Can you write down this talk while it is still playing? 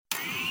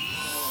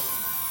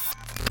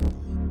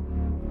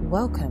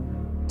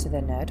Welcome to the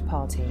Nerd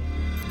Party.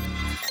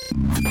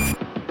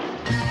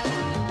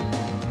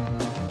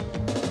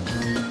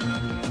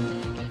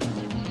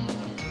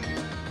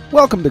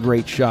 Welcome to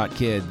Great Shot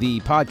Kid,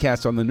 the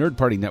podcast on the Nerd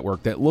Party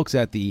Network that looks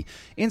at the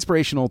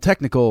inspirational,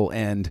 technical,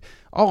 and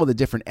all of the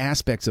different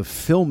aspects of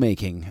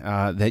filmmaking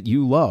that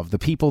you love, the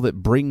people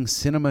that bring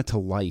cinema to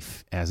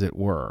life, as it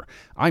were.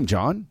 I'm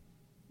John.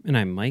 And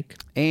I'm Mike.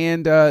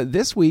 And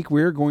this week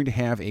we're going to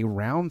have a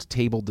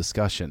roundtable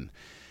discussion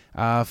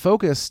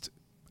focused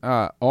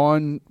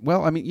on,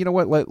 well, I mean, you know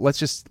what? Let's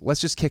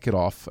just kick it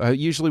off.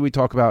 Usually we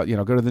talk about,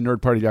 go to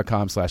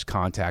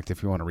thenerdparty.com/contact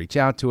if you want to reach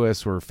out to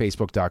us. We're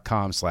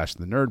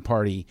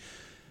facebook.com/thenerdparty.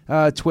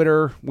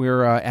 Twitter,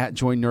 we're at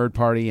Join Nerd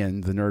Party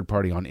and the Nerd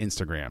Party on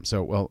Instagram.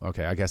 So, well,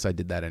 okay, I guess I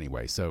did that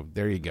anyway. So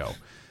there you go.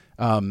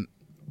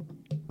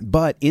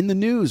 But in the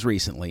news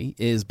recently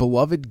is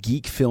beloved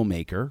geek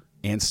filmmaker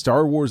and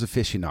Star Wars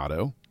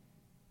aficionado,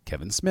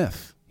 Kevin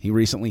Smith. He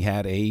recently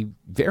had a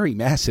very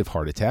massive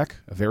heart attack,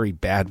 a very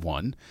bad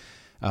one.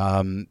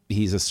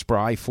 He's a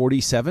spry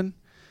 47,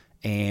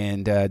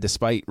 and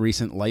despite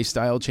recent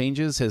lifestyle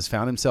changes, has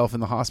found himself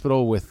in the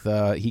hospital with,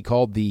 he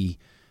called the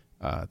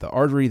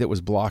artery that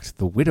was blocked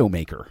the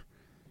Widowmaker.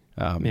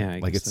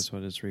 I guess that's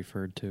what it's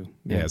referred to.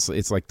 Yeah,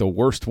 it's like the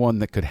worst one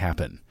that could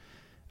happen.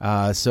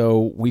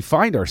 So we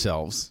find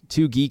ourselves,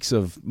 two geeks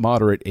of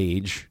moderate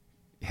age,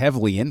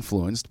 heavily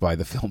influenced by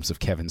the films of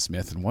Kevin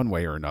Smith in one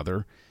way or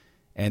another,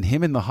 and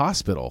him in the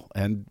hospital.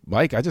 And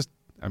Mike, I want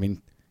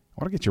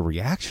to get your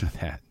reaction to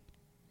that.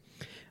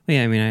 Well,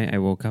 yeah, I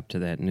woke up to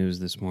that news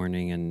this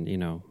morning, and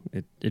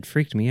it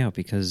freaked me out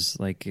because,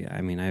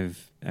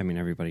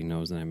 everybody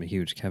knows that I'm a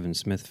huge Kevin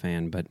Smith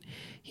fan, but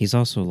he's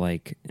also of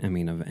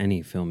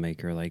any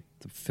filmmaker, like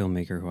the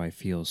filmmaker who I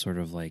feel sort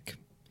of like.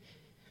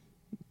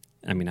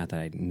 Not that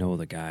I know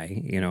the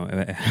guy,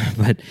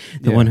 but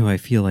the one who I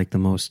feel like the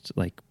most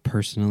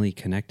personally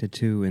connected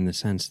to, in the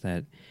sense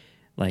that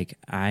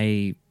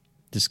I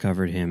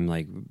discovered him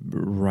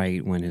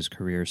right when his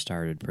career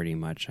started, pretty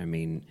much.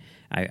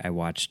 I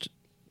watched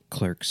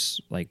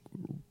Clerks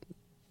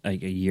a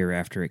year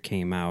after it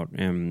came out,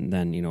 and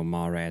then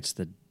Mallrats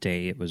the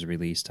day it was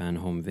released on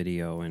home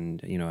video,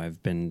 and I've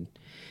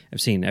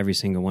seen every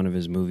single one of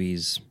his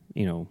movies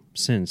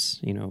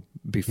since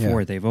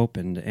before they've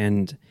opened,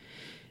 and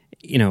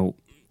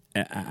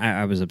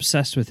I was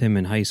obsessed with him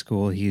in high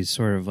school. He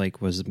sort of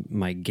was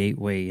my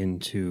gateway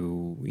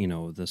into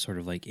the sort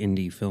of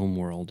indie film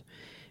world.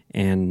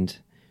 And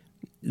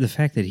the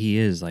fact that he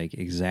is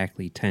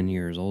exactly 10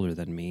 years older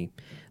than me,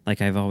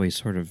 I've always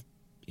sort of,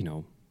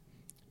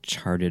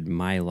 charted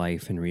my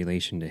life in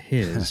relation to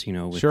his,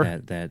 with sure.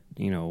 that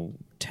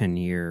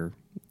 10-year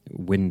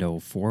window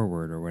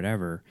forward or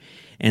whatever.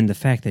 And the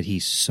fact that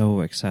he's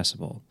so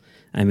accessible.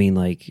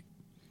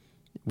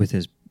 With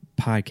his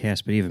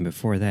podcast, but even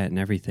before that and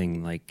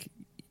everything,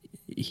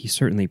 he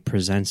certainly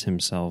presents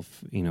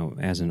himself,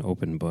 as an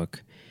open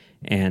book.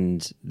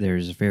 And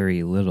there's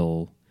very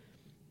little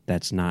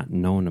that's not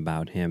known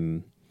about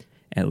him,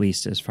 at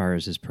least as far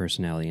as his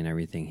personality and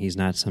everything. He's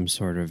not some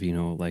sort of,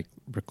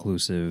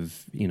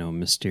 reclusive,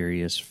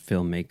 mysterious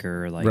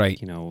filmmaker like,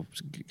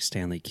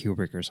 Stanley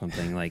Kubrick or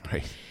something.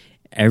 Right.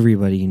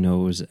 Everybody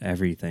knows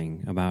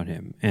everything about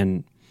him.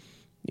 And,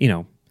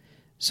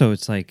 so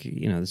it's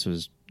this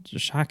was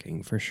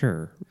shocking for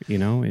sure.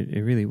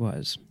 It really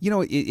was.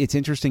 It's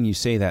interesting you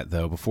say that,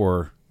 though,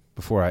 before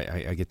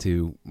I get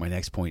to my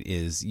next point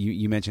is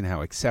you mentioned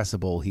how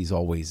accessible he's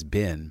always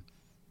been.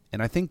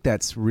 And I think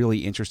that's really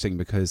interesting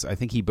because I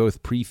think he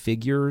both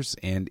prefigures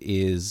and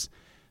is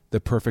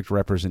the perfect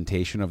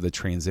representation of the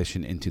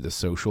transition into the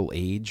social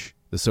age,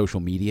 the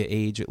social media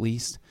age, at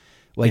least.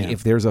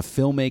 If there's a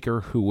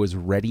filmmaker who was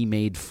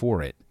ready-made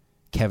for it,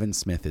 Kevin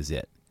Smith is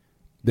it.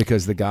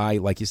 Because the guy,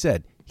 like you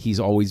said, he's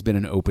always been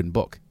an open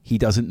book. He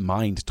doesn't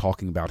mind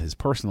talking about his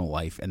personal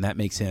life, and that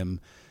makes him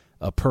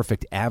a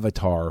perfect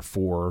avatar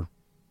for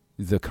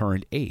the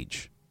current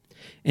age.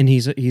 And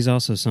he's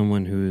also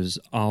someone who's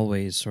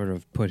always sort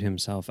of put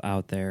himself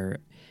out there,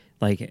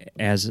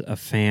 as a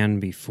fan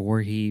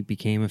before he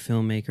became a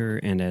filmmaker,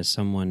 and as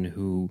someone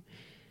who,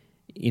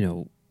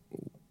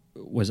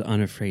 was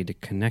unafraid to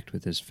connect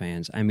with his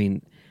fans. I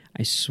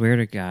swear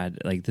to God,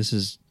 this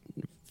is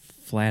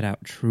flat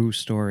out true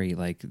story.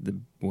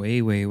 The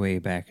way, way, way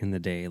back in the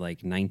day,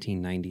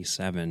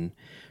 1997,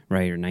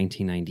 right, or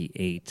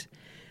 1998.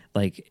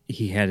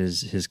 He had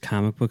his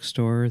comic book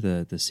store,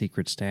 the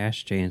Secret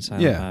Stash, Jay and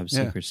Silent Bob's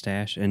Secret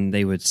Stash, and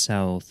they would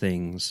sell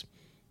things,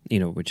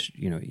 which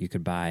you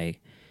could buy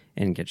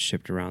and get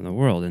shipped around the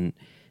world. And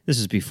this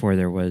is before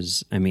there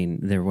was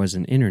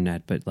an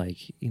internet, but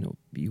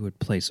you would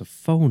place a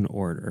phone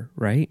order,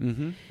 right?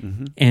 Mm-hmm,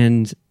 mm-hmm.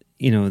 And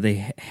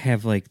they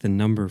have the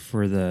number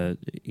for the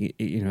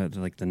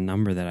the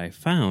number that I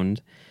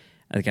found.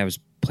 I was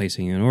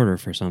placing an order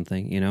for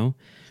something,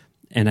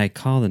 and I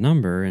call the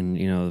number, and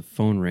the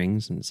phone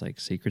rings, and it's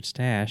Secret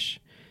Stash,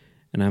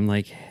 and I'm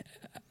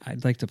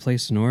I'd like to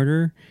place an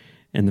order,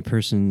 and the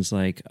person's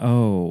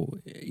oh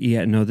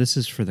yeah, no, this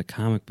is for the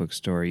comic book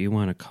store. You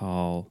want to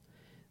call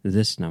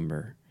this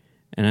number.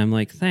 And I'm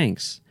like,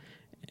 thanks.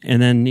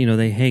 And then,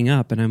 they hang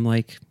up, and I'm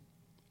like,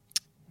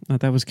 oh,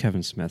 that was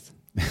Kevin Smith.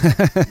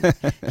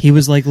 He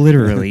was like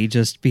literally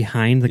just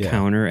behind the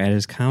counter at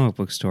his comic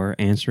book store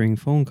answering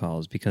phone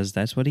calls because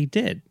that's what he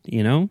did,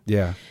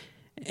 Yeah.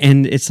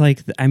 And it's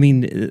like, I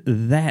mean,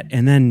 that,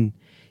 and then,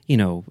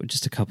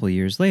 just a couple of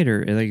years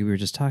later, like we were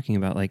just talking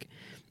about, like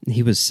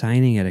he was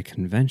signing at a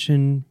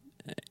convention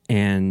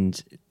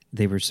and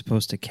they were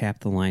supposed to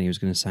cap the line. He was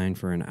going to sign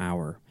for an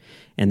hour.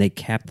 And they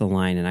capped the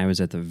line, and I was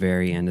at the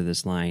very end of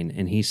this line,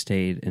 and he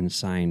stayed and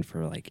signed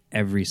for like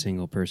every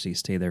single person. He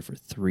stayed there for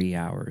 3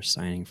 hours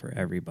signing for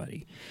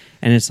everybody.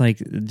 And it's like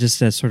just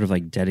that sort of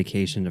like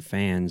dedication to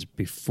fans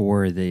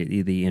before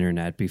the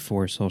internet,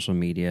 before social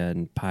media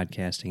and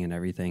podcasting and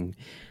everything.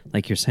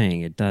 Like you're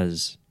saying, it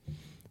does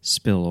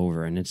spill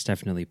over, and it's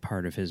definitely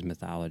part of his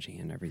mythology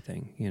and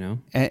everything,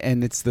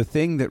 And it's the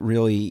thing that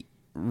really,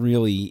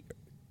 really,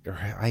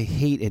 I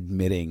hate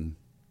admitting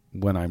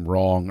when I'm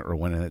wrong or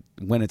when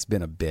it's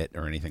been a bit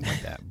or anything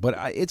like that. But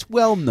it's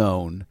well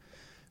known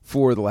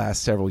for the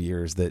last several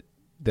years that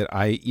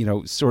I,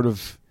 sort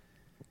of,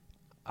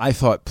 I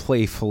thought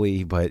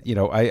playfully, but,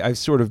 I've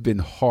sort of been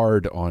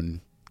hard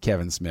on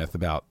Kevin Smith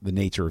about the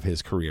nature of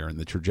his career and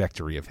the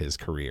trajectory of his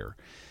career.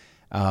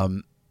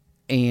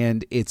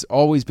 And it's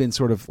always been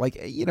sort of like,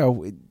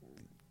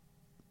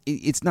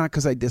 it's not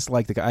because I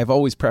dislike the guy. I've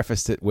always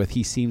prefaced it with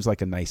he seems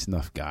like a nice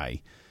enough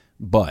guy.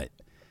 But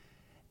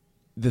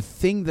the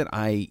thing that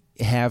I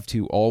have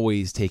to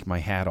always take my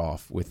hat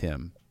off with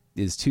him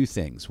is two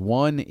things.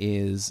 One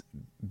is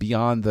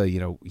beyond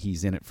the,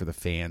 he's in it for the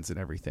fans and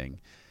everything,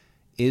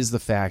 is the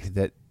fact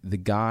that the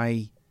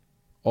guy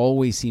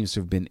always seems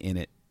to have been in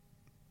it,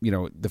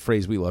 the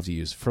phrase we love to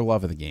use, for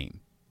love of the game.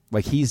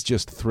 Like he's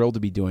just thrilled to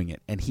be doing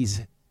it. And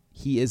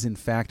he is in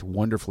fact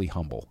wonderfully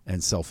humble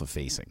and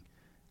self-effacing.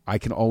 I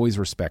can always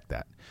respect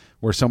that.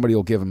 Where somebody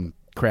will give him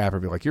crap or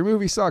be like, your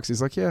movie sucks.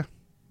 He's like, yeah,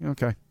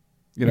 okay.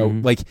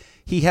 Like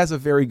he has a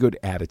very good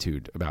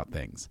attitude about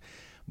things.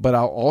 But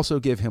I'll also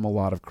give him a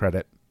lot of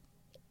credit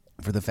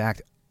for the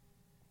fact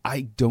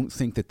I don't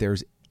think that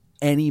there's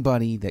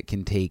anybody that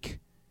can take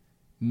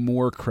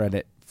more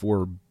credit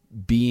for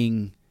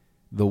being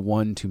the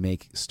one to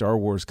make Star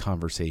Wars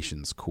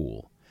conversations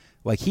cool.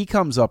 Like he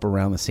comes up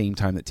around the same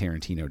time that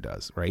Tarantino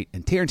does, right?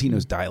 And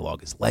Tarantino's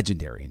dialogue is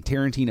legendary. And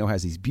Tarantino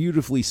has these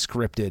beautifully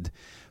scripted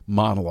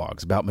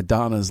monologues about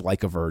Madonna's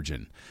Like a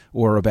Virgin,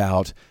 or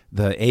about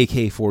the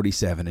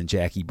AK-47 and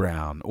Jackie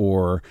Brown,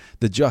 or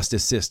the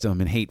justice system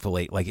and Hateful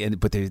Eight.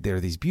 But there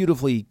are these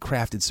beautifully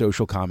crafted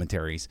social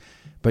commentaries.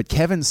 But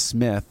Kevin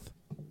Smith,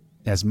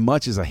 as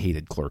much as I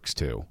hated Clerks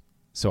 2,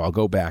 so I'll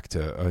go back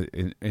to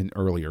an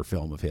earlier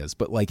film of his,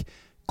 but like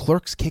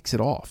Clerks kicks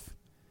it off.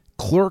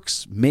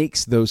 Clerks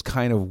makes those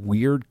kind of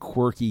weird,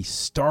 quirky,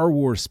 Star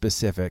Wars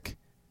specific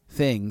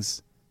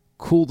things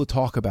cool to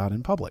talk about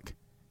in public.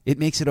 It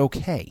makes it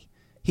okay.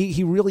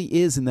 He really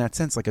is, in that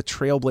sense, like a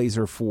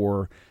trailblazer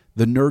for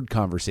the nerd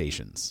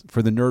conversations,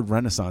 for the nerd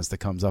renaissance that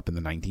comes up in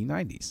the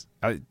 1990s.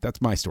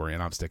 That's my story,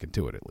 and I'm sticking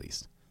to it at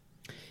least.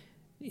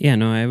 Yeah,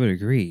 no, I would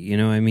agree.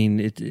 I mean,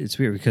 it's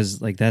weird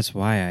because like that's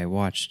why I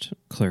watched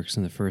Clerks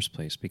in the first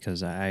place,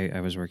 because I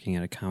was working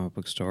at a comic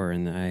book store,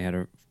 and I had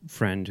a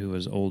friend who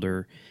was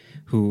older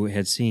who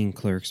had seen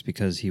Clerks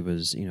because he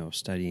was,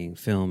 studying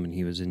film, and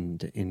he was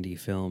into indie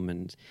film,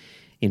 and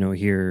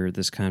here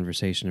this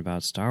conversation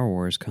about Star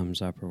Wars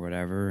comes up or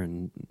whatever,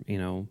 and,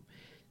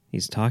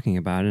 he's talking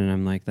about it, and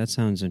I'm like, that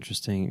sounds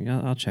interesting.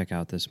 I'll check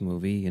out this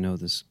movie,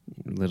 this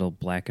little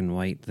black and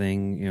white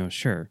thing,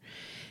 sure.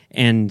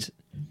 And,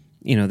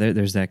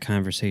 there's that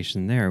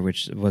conversation there,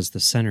 which was the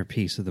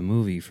centerpiece of the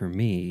movie for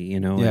me,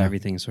 and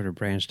everything sort of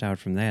branched out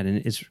from that.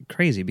 And it's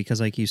crazy because,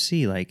 like, you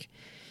see, like,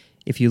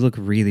 if you look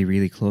really,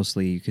 really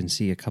closely, you can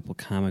see a couple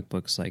comic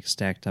books, like,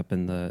 stacked up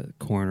in the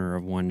corner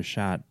of one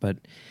shot, but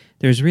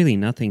there's really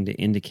nothing to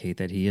indicate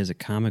that he is a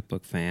comic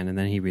book fan, and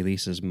then he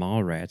releases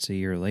Mallrats a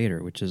year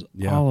later, which is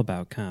all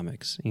about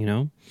comics,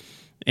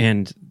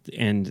 and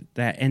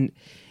that, and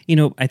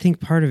I think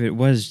part of it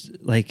was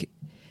like,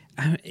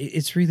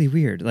 it's really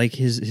weird. Like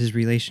his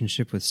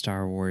relationship with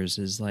Star Wars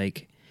is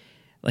like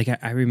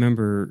I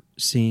remember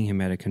seeing him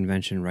at a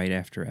convention right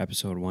after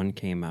Episode 1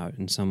 came out,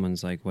 and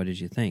someone's like, "What did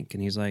you think?"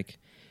 And he's like,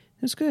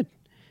 "It's good.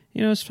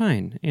 It's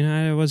fine.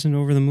 I wasn't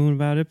over the moon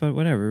about it, but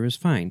whatever, it was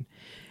fine."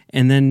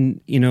 And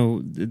then,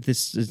 he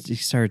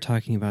started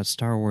talking about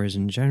Star Wars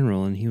in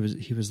general, and he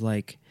was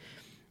like,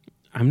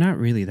 "I'm not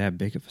really that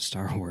big of a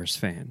Star Wars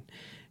fan."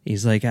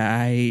 He's like,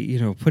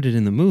 I put it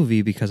in the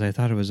movie because I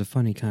thought it was a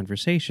funny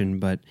conversation,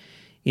 but,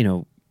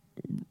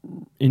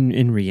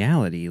 in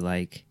reality,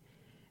 like,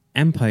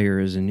 Empire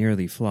is a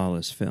nearly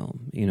flawless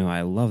film.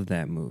 I love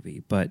that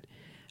movie, but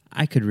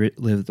I could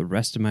live the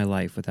rest of my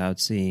life without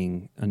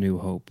seeing A New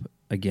Hope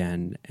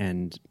again,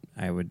 and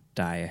I would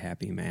die a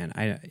happy man.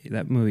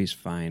 That movie's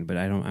fine, but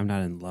I'm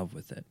not in love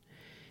with it.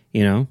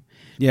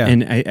 Yeah.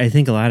 And I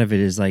think a lot of it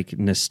is like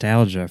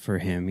nostalgia for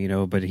him,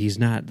 but he's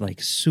not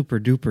like super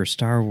duper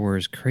Star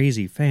Wars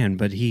crazy fan,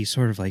 but he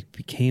sort of like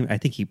I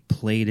think he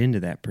played into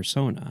that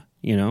persona,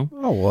 Oh,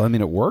 well, I mean,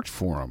 it worked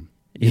for him.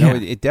 You know,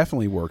 it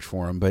definitely worked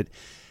for him. But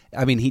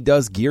I mean, he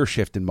does gear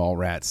shift in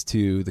Mallrats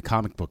to the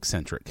comic book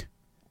centric,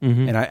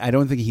 and I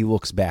don't think he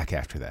looks back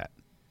after that.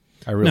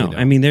 I really don't.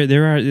 I mean,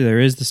 there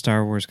is the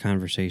Star Wars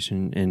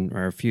conversation, and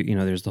or a few, you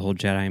know, there's the whole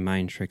Jedi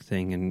mind trick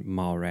thing in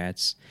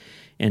Mallrats,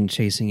 and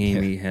Chasing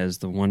Amy has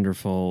the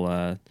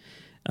wonderful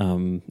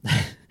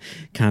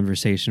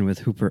conversation with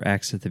Hooper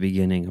X at the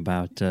beginning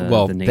about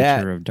the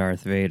nature of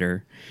Darth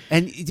Vader.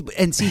 And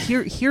see,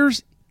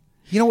 here's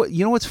you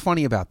know what's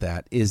funny about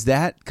that is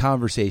that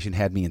conversation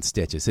had me in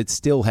stitches. It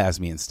still has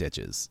me in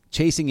stitches.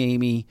 Chasing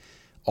Amy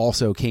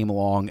also came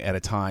along at a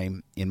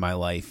time in my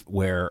life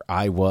where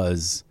I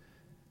was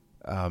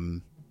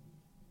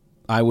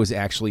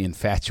actually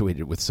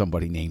infatuated with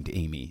somebody named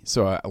Amy.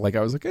 So I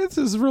was like, this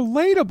is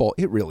relatable.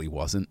 It really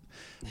wasn't.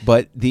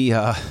 But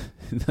the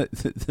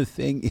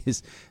thing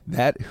is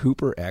that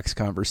Hooper X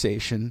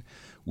conversation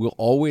will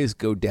always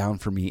go down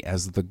for me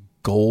as the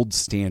gold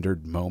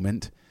standard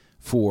moment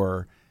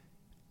for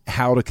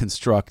how to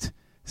construct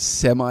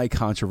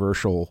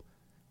semi-controversial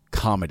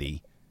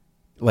comedy.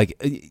 Like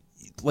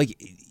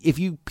if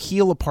you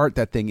peel apart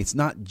that thing, it's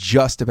not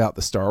just about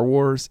the Star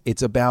Wars.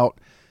 It's about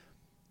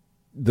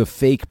the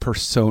fake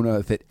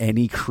persona that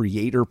any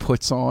creator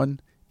puts on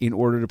in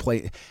order to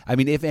play. I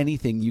mean, if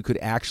anything, you could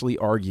actually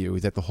argue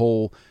that the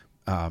whole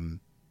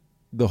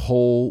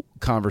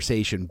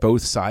conversation,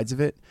 both sides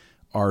of it,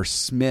 are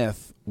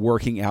Smith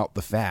working out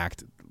the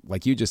fact,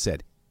 like you just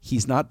said,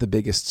 he's not the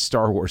biggest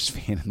Star Wars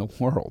fan in the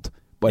world,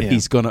 but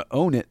he's going to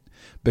own it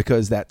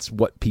because that's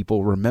what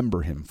people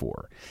remember him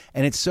for.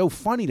 And it's so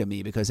funny to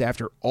me because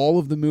after all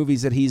of the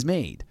movies that he's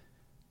made,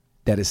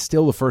 that is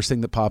still the first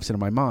thing that pops into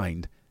my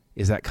mind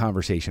is that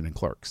conversation in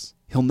Clerks.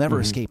 He'll never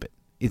escape it.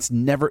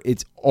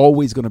 It's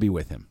always going to be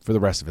with him for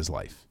the rest of his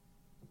life.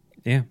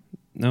 Yeah,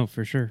 no,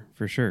 for sure.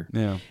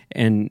 Yeah.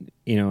 And,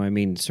 you know, I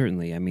mean,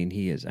 certainly, I mean,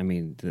 he is, I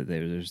mean,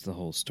 there's the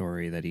whole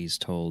story that he's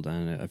told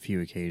on a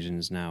few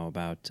occasions now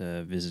about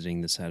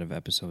visiting the set of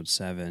Episode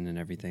 7 and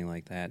everything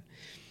like that,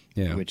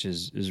 which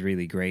is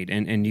really great.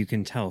 And you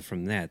can tell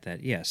from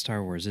that, yeah,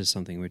 Star Wars is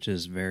something which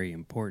is very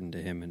important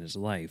to him in his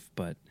life,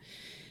 but,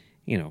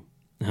 you know,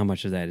 how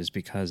much of that is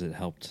because it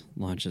helped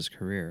launch his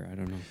career? I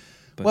don't know.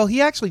 But, well,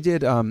 he actually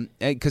did,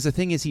 because the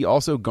thing is, he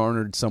also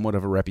garnered somewhat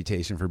of a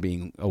reputation for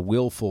being a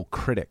willful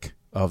critic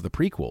of the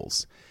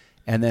prequels.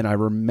 And then I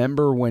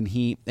remember when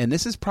and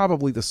this is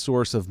probably the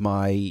source of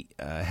my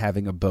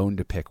having a bone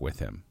to pick with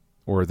him,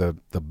 or the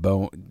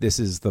bone, this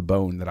is the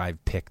bone that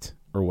I've picked,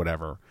 or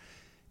whatever,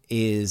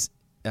 is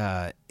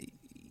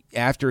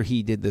after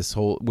he did this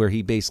whole, where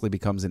he basically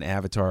becomes an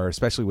avatar,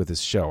 especially with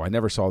his show. I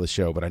never saw the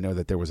show, but I know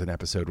that there was an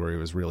episode where he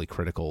was really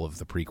critical of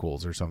the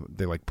prequels or something.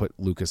 They like put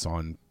Lucas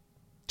on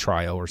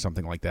trial or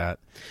something like that.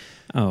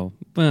 Oh,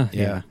 well,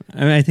 yeah. I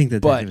mean, I think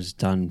that was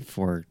done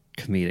for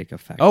comedic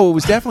effect. Oh, it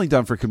was definitely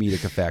done for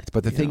comedic effect.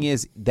 But the thing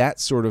is, that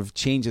sort of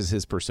changes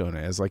his persona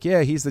as like,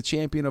 yeah, he's the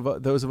champion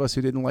of those of us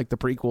who didn't like the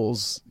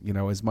prequels, you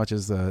know, as much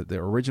as the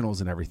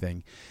originals and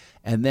everything.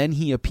 And then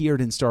he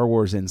appeared in Star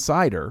Wars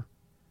Insider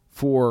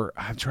for,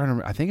 I'm trying to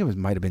remember, I think it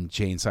might have been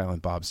Jay and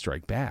Silent Bob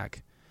Strike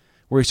Back,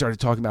 where he started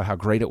talking about how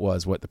great it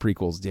was what the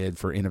prequels did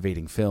for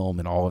innovating film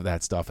and all of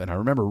that stuff. And I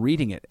remember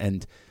reading it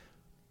and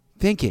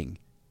thinking,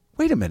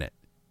 wait a minute,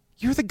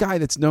 you're the guy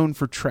that's known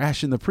for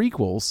trashing the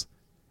prequels,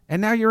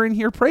 and now you're in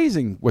here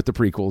praising what the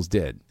prequels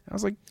did. I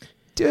was like,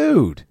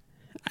 dude.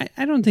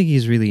 I don't think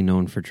he's really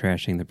known for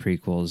trashing the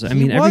prequels. I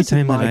mean, every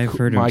time that I've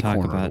heard him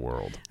talk about,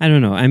 I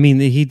don't know. I mean,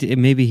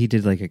 maybe he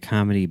did like a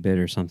comedy bit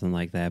or something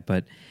like that,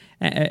 but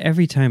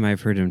every time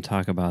I've heard him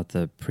talk about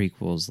the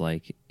prequels,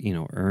 like, you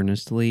know,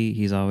 earnestly,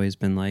 he's always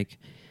been like,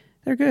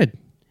 they're good.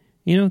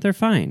 You know, they're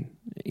fine.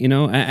 You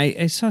know,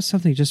 I saw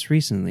something just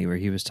recently where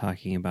he was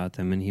talking about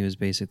them, and he was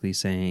basically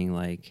saying,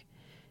 like,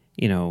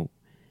 you know,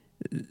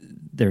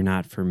 they're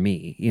not for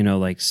me. You know,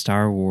 like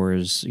Star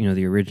Wars, you know,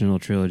 the original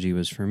trilogy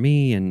was for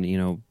me, and, you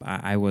know,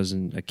 I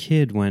wasn't a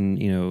kid when,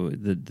 you know,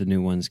 the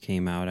new ones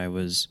came out. I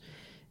was,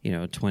 you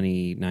know,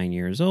 29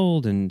 years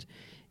old, and,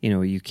 you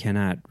know, you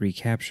cannot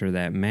recapture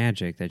that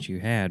magic that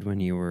you had when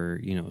you were,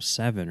 you know,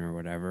 7 or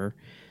whatever.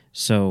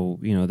 So,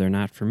 you know, they're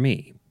not for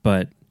me.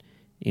 But,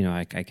 you know,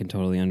 I can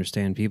totally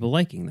understand people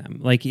liking them.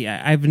 Like,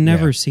 I've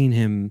never seen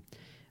him,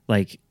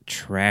 like,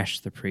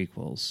 trash the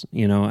prequels.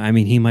 You know, I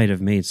mean, he might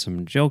have made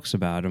some jokes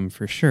about them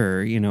for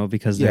sure, you know,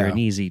 because they're an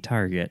easy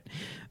target.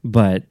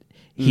 But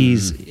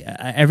he's,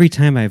 every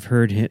time I've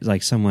heard him,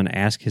 like, someone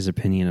ask his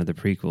opinion of the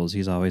prequels,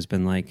 he's always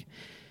been like,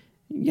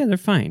 yeah, they're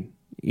fine,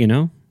 you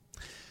know?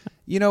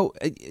 You know,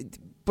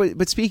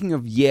 but speaking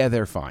of,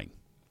 they're fine.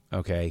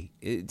 Okay,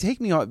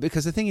 take me on,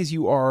 because the thing is,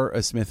 you are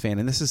a Smith fan,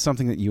 and this is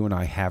something that you and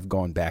I have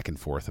gone back and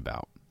forth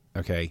about.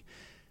 Okay,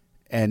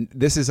 and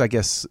this is, I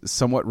guess,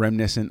 somewhat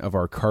reminiscent of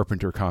our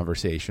Carpenter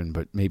conversation,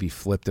 but maybe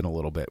flipped it a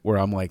little bit, where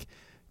I'm like,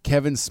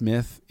 Kevin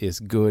Smith is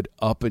good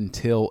up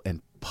until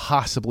and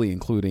possibly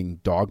including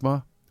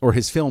Dogma, or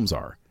his films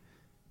are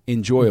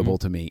enjoyable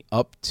to me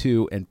up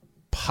to and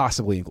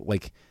possibly,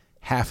 like,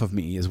 half of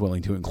me is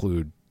willing to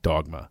include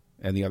Dogma,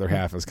 and the other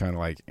half is kind of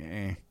like,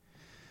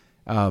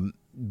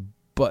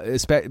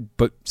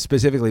 but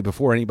specifically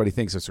before anybody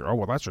thinks it's, oh,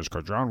 well, that's just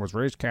because John was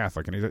raised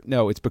Catholic. And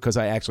no, it's because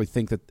I actually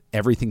think that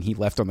everything he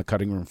left on the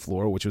cutting room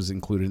floor, which was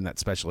included in that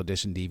special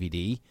edition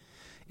DVD,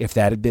 if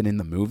that had been in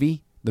the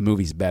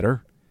movie's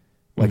better.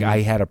 Like,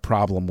 I had a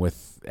problem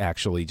with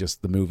actually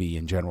just the movie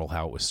in general,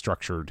 how it was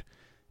structured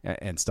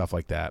and stuff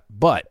like that.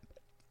 But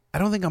I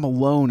don't think I'm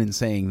alone in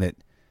saying that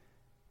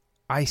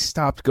I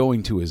stopped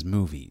going to his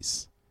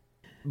movies.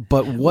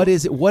 But what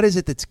is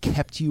it that's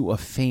kept you a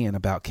fan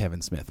about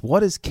Kevin Smith?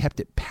 What has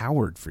kept it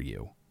powered for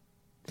you?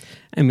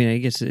 I mean, I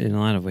guess in a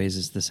lot of ways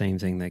it's the same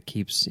thing that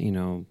keeps,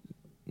 anything,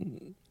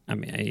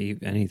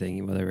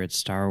 whether it's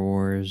Star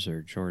Wars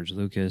or George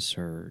Lucas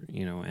or,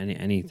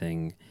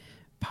 anything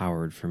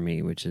powered for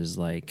me, which is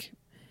like,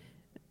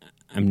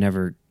 I'm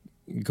never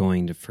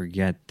going to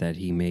forget that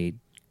he made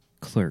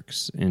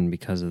Clerks, and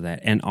because of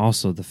that, and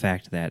also the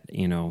fact that,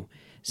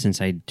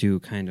 since I do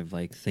kind of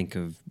like think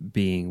of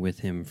being with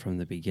him from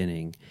the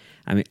beginning,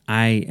 I mean,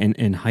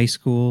 in high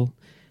school,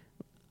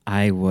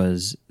 I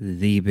was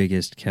the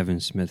biggest Kevin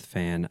Smith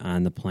fan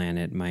on the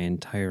planet. My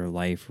entire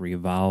life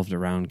revolved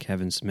around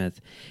Kevin Smith,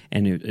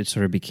 and it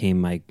sort of became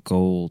my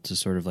goal to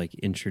sort of like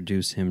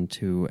introduce him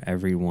to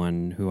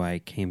everyone who I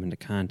came into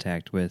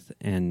contact with.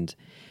 And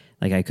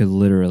like, I could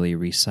literally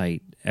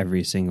recite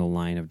every single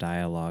line of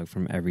dialogue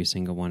from every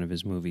single one of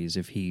his movies.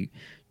 If he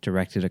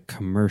directed a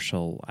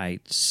commercial, I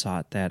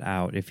sought that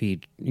out. If he,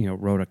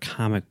 wrote a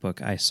comic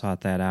book, I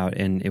sought that out.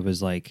 And it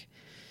was like,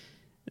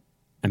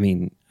 I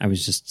mean, I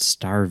was just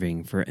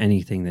starving for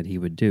anything that he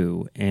would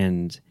do.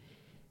 And,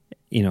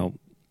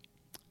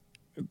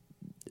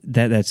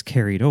 that's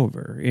carried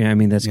over. I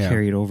mean, that's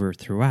carried over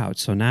throughout.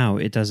 So now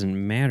it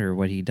doesn't matter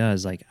what he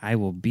does. Like, I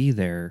will be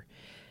there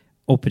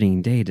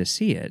opening day to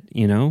see it,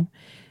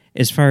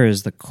 As far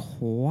as the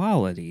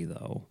quality,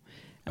 though,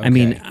 okay. I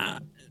mean,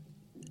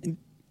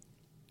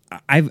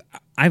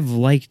 I've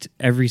liked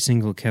every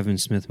single Kevin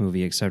Smith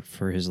movie except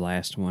for his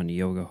last one,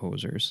 Yoga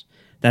Hosers.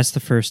 That's the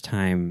first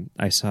time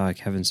I saw a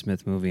Kevin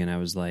Smith movie, and I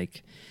was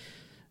like,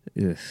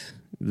 ugh,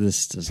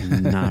 this does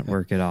not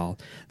work at all.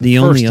 The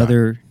only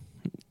other,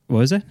 what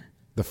was it?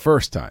 The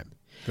first time.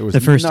 There was the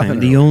first time.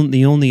 The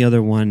early. only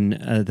other one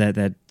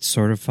that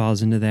sort of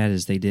falls into that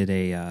is they did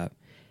a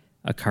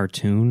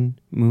cartoon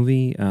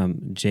movie,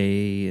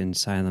 Jay and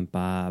Silent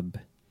Bob.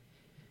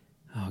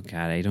 Oh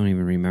God, I don't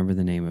even remember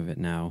the name of it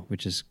now,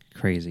 which is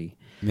crazy.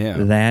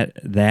 Yeah,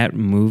 that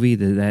movie,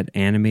 that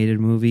animated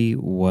movie,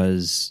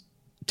 was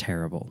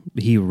terrible.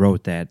 He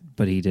wrote that,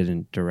 but he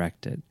didn't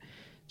direct it,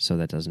 so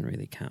that doesn't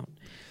really count.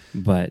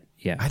 But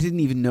yeah, I didn't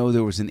even know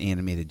there was an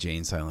animated Jay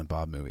and Silent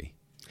Bob movie.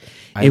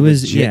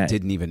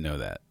 Didn't even know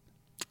that.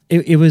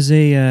 It was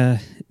a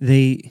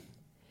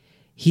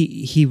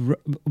He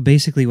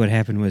basically what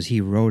happened was he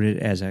wrote it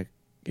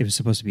it was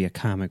supposed to be a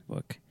comic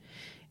book,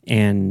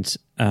 and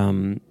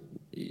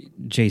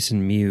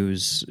Jason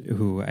Mewes,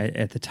 who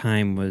at the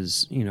time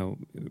was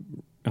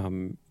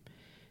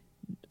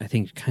I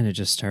think kind of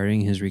just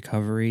starting his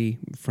recovery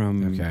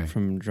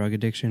from drug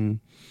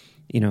addiction.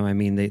 I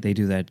mean, they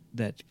do that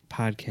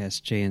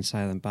podcast, Jay and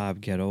Silent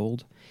Bob Get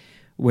Old,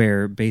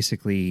 where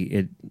basically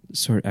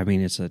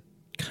it's a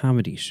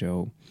comedy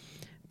show,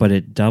 but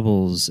it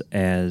doubles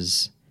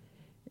as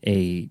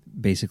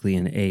basically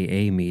an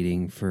AA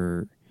meeting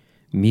for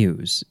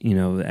Muse.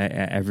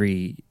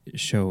 Every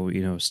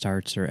show,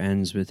 starts or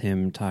ends with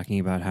him talking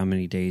about how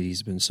many days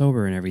he's been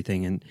sober and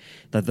everything. And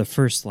the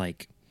first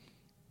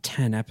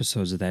 10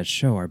 episodes of that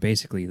show are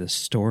basically the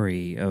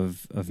story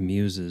of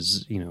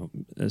Muse's,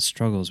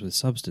 struggles with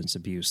substance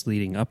abuse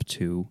leading up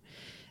to,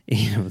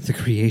 the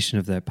creation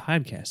of that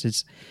podcast.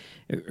 It's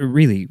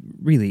really,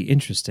 really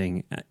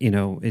interesting.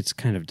 It's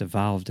kind of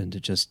devolved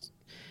into just,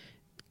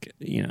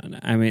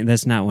 I mean,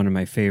 that's not one of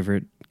my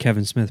favorite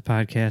Kevin Smith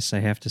podcasts, I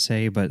have to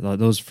say, but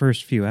those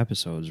first few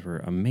episodes were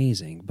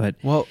amazing. But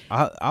well,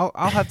 I'll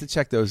have to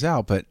check those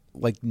out. But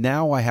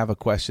now I have a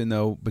question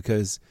though,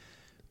 because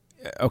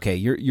okay,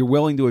 you're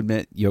willing to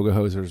admit Yoga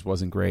Hosers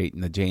wasn't great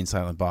and the Jay and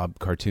Silent Bob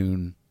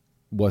cartoon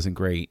wasn't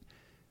great.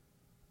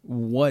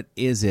 What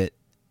is it?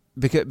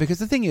 Because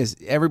the thing is,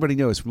 everybody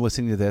knows from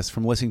listening to this,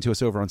 from listening to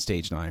us over on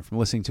Stage 9, from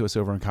listening to us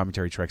over on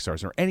Commentary Trek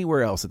Stars, or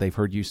anywhere else that they've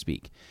heard you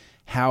speak,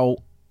 how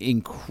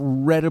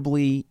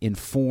incredibly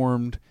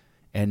informed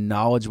and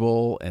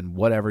knowledgeable and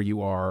whatever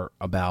you are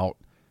about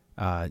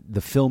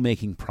the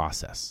filmmaking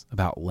process,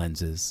 about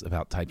lenses,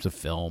 about types of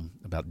film,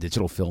 about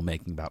digital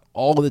filmmaking, about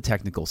all of the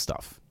technical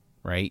stuff,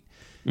 right?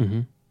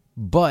 Mm-hmm.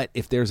 But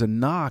if there's a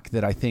knock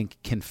that I think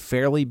can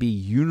fairly be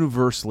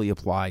universally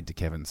applied to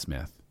Kevin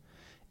Smith,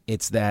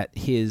 it's that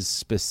his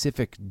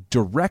specific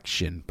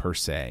direction, per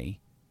se,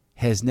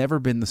 has never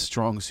been the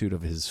strong suit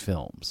of his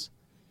films.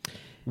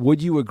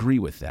 Would you agree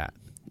with that?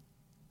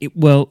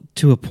 Well,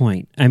 to a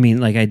point. I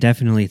mean, I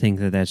definitely think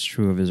that that's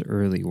true of his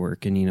early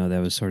work. And,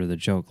 that was sort of the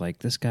joke.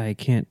 This guy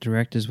can't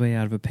direct his way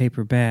out of a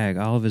paper bag.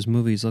 All of his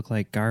movies look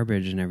like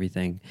garbage and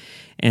everything.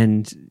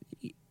 And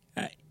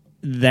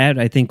that,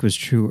 I think, was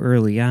true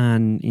early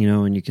on,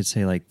 and you could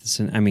say,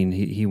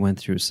 he went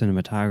through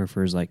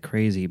cinematographers like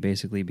crazy,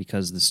 basically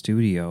because the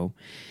studio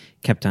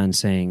kept on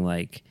saying,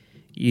 like,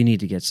 you need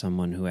to get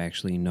someone who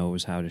actually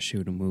knows how to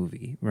shoot a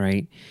movie,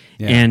 right?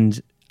 Yeah.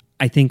 And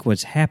I think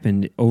what's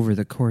happened over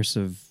the course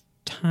of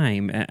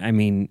time, I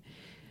mean,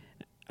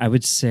 I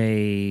would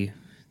say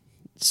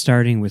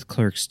starting with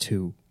Clerks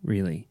 2,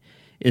 really,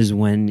 is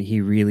when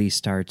he really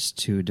starts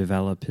to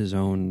develop his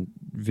own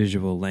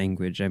visual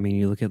language. I mean,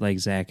 you look at like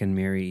Zack and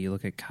Miri, you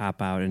look at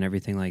Cop Out and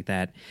everything like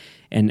that,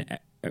 and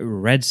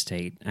Red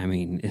State, I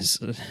mean, is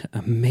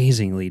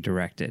amazingly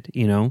directed,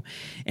 you know?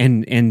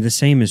 And the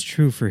same is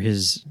true for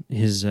his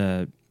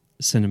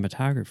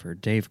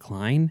cinematographer, Dave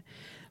Klein.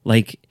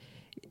 Like,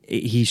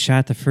 he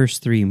shot the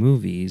first 3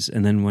 movies,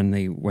 and then when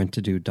they went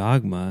to do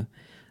Dogma,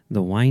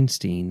 the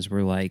Weinsteins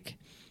were like,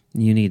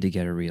 you need to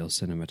get a real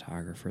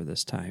cinematographer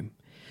this time.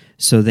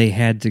 So they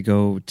had to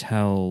go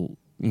tell,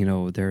 you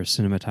know, their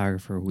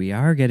cinematographer, we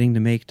are getting to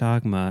make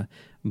Dogma,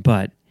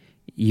 but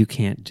you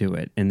can't do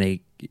it. And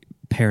they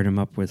paired him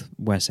up with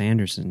Wes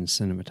Anderson's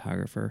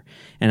cinematographer.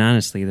 And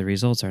honestly, the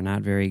results are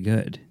not very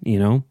good, you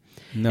know?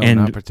 No, and,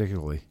 not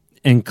particularly.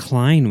 And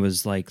Klein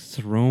was like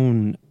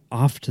thrown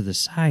off to the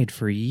side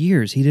for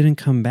years. He didn't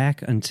come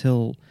back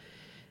until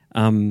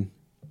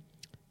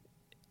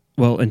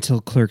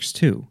until Clerks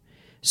 2.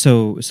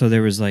 So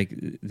there was like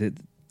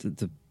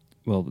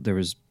there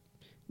was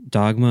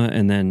Dogma,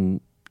 and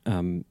then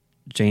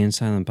Jay and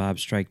Silent Bob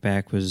Strike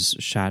Back was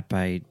shot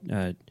by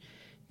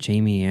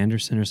Jamie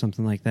Anderson or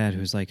something like that,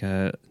 who's like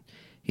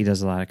he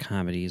does a lot of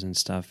comedies and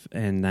stuff.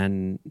 And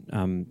then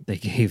they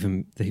gave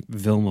him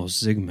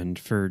Vilmos Zsigmond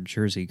for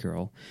Jersey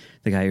Girl,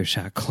 the guy who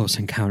shot Close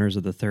Encounters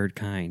of the Third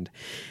Kind.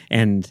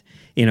 And,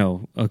 you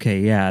know,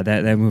 okay, yeah,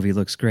 that movie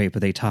looks great,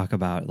 but they talk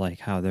about like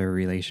how their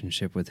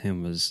relationship with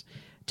him was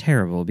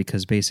terrible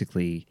because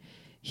basically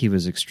he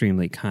was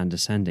extremely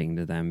condescending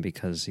to them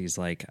because he's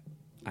like,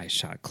 I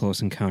shot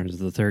Close Encounters of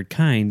the Third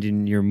Kind,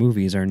 and your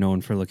movies are known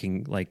for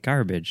looking like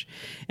garbage.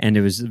 And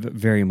it was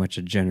very much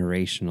a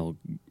generational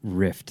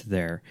rift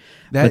there.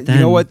 But then,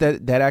 you know what?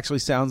 That actually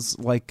sounds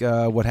like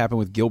what happened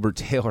with Gilbert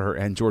Taylor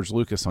and George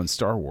Lucas on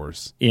Star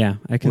Wars. Yeah,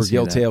 I can see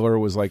Gil that. Taylor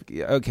was like,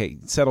 okay,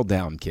 settle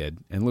down, kid.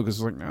 And Lucas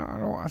was like,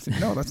 no,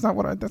 that's not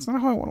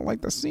how I want to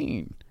like the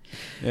scene.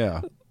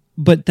 Yeah.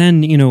 But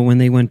then, you know, when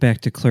they went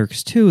back to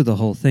Clerks 2, the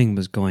whole thing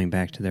was going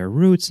back to their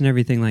roots and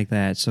everything like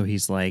that. So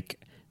he's like,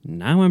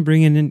 now I'm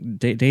bringing in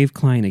Dave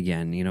Klein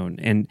again, you know,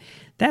 and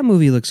that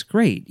movie looks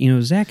great. You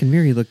know, Zack and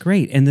Miri look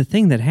great. And the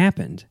thing that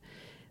happened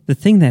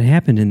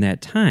in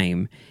that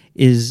time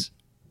is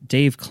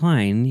Dave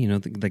Klein, you know,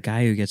 the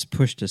guy who gets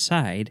pushed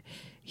aside,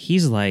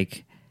 he's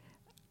like,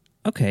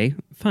 okay,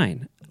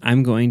 fine.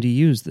 I'm going to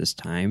use this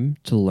time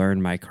to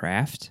learn my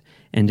craft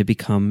and to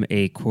become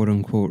a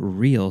quote-unquote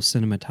real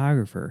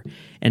cinematographer.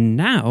 And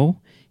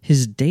now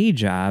his day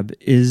job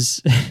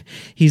is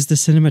he's the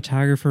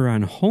cinematographer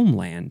on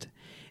Homeland.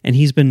 And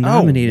he's been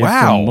nominated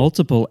for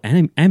multiple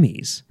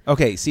Emmys.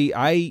 Okay, see,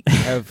 I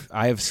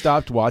have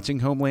stopped watching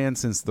Homeland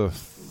since the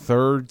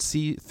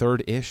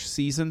third-ish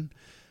season,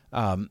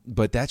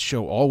 but that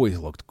show always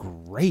looked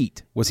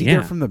great. Was he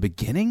there from the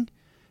beginning?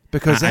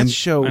 Because that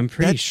show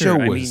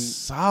was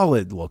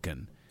solid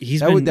looking.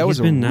 He's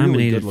been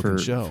nominated for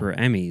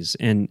Emmys,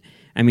 and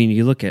I mean,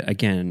 you look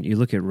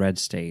at Red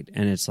State,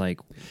 and it's like,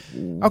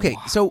 wow. Okay,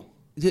 so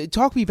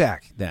talk me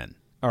back then.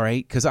 All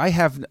right, because I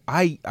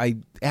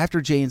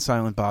after Jay and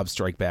Silent Bob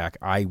Strike Back,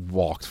 I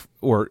walked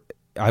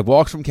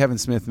from Kevin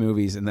Smith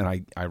movies, and then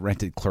I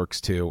rented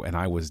Clerks 2, and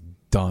I was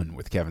done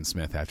with Kevin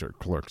Smith after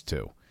Clerks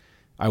 2.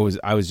 I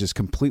was just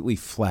completely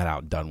flat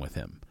out done with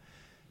him.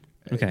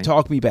 Okay,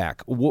 talk me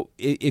back.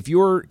 If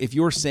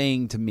you're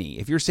saying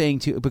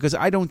because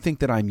I don't think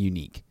that I'm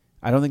unique.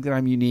 I don't think that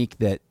I'm unique.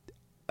 That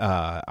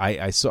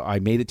I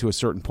made it to a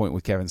certain point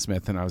with Kevin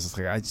Smith, and I was just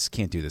like, I just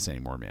can't do this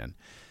anymore, man.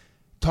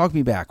 Talk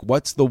me back.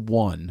 What's the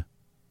one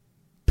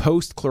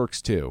post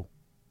Clerks 2?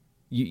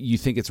 You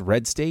think it's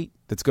Red State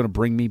that's going to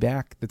bring me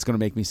back? That's going to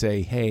make me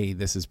say, "Hey,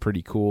 this is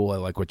pretty cool. I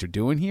like what you're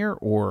doing here."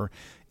 Or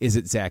is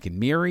it Zack and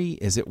Miri?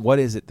 What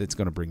is it that's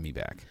going to bring me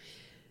back?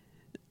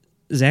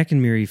 Zack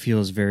and Miri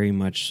feels very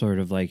much sort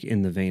of like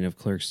in the vein of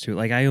Clerks 2.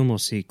 Like I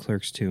almost see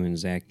Clerks 2 and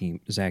Zack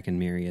and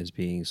Miri as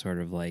being sort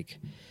of like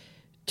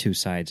two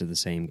sides of the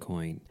same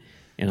coin.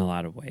 In a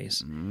lot of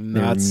ways.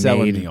 Not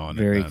selling me on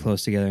it. Very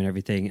close together and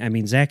everything. I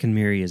mean, Zack and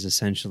Miri is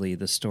essentially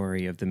the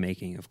story of the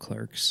making of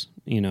Clerks,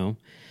 you know?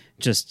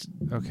 Just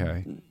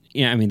okay.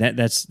 Yeah, I mean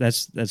that's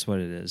what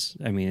it is.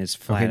 I mean, it's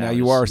flat. Okay, now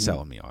you are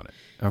selling me on it.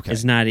 Okay.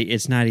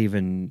 It's not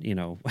even, you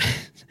know,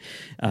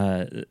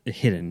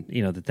 hidden,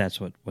 you know,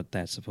 that's what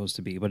that's supposed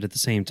to be. But at the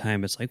same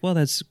time, it's like, well,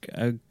 that's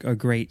a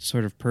great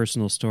sort of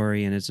personal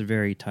story, and it's a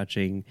very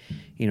touching,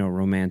 you know,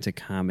 romantic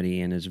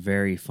comedy, and it's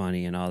very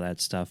funny and all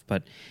that stuff.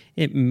 But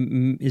it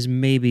is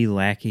maybe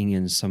lacking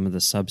in some of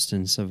the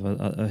substance of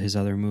his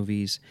other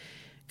movies.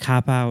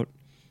 Cop Out,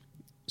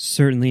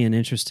 certainly an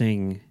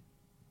interesting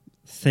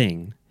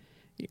thing.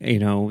 You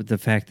know, the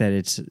fact that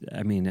it's,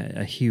 I mean,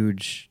 a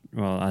huge,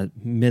 a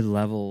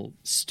mid-level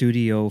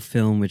studio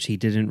film, which he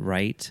didn't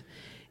write,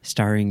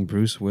 starring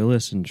Bruce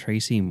Willis and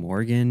Tracy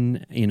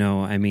Morgan. You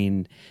know, I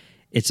mean,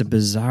 it's a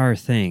bizarre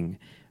thing,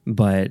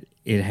 but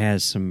it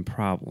has some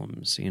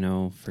problems,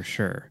 for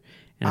sure.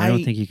 And I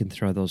don't think you can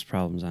throw those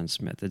problems on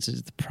Smith.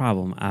 The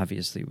problem,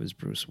 obviously, was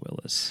Bruce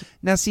Willis.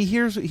 Now, see,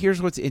 here's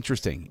what's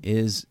interesting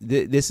is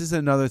this is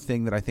another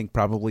thing that I think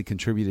probably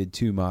contributed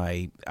to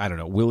my, I don't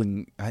know,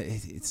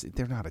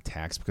 they're not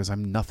attacks because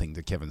I'm nothing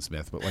to Kevin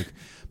Smith, but like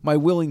my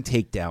willing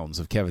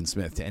takedowns of Kevin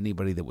Smith to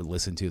anybody that would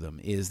listen to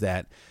them is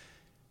that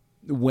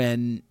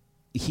when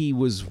he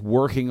was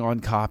working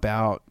on Cop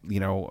Out,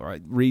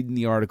 reading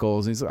the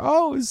articles, and he's like,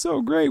 oh, it's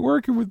so great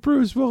working with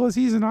Bruce Willis.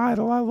 He's an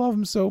idol. I love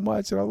him so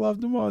much, and I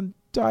loved him on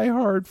Die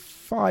Hard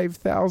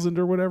 5000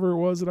 or whatever it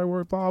was that I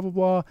worked, blah, blah,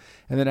 blah.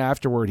 And then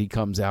afterward, he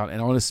comes out,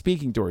 and on his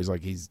speaking tour, he's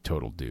like, he's a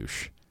total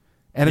douche.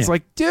 And it's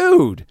like,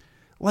 dude,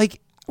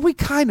 like, we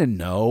kind of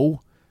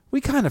know. We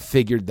kind of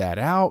figured that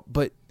out,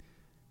 but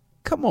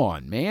come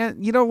on,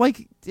 man. I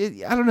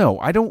don't know.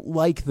 I don't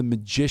like the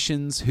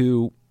magicians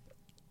who,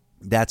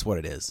 that's what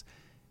it is.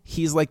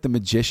 He's like the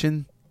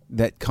magician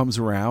that comes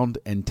around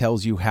and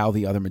tells you how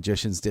the other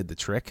magicians did the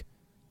trick,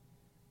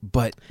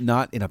 but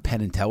not in a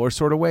Penn and Teller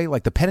sort of way.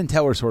 Like the Penn and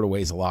Teller sort of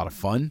way is a lot of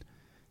fun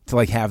to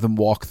like have them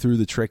walk through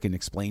the trick and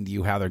explain to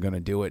you how they're going to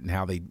do it and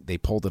how they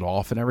pulled it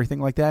off and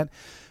everything like that.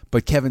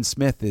 But Kevin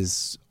Smith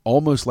is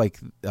almost like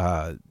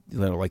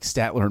like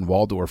Statler and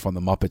Waldorf on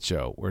the Muppet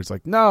Show, where it's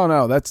like,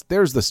 no,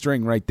 there's the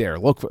string right there.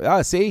 Look,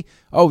 see,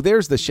 oh,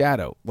 there's the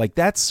shadow. Like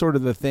that's sort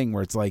of the thing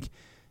where it's like,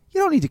 you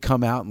don't need to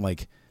come out and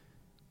like,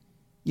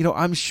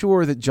 I'm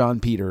sure that John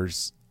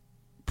Peters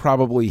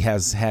probably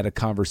has had a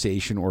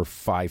conversation or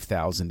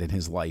 5,000 in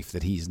his life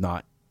that he's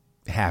not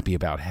happy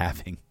about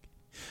having.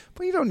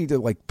 But you don't need to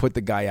like put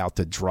the guy out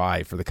to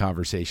dry for the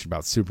conversation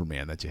about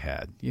Superman that you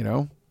had,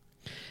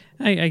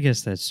 I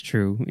guess that's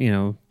true,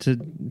 to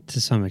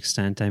some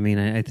extent. I mean,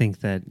 I think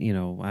that,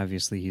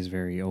 obviously he's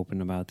very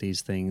open about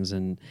these things,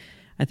 and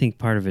I think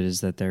part of it is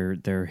that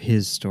they're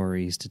his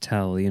stories to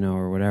tell,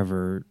 or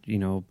whatever,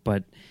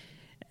 but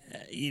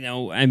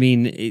I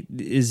mean, it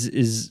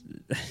is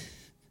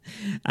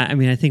I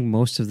mean, I think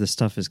most of the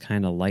stuff is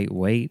kind of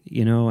lightweight,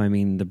 I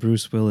mean, the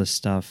Bruce Willis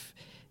stuff,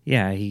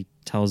 yeah, he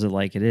tells it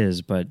like it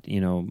is, but,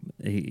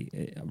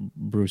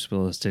 Bruce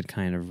Willis did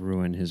kind of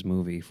ruin his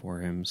movie for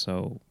him.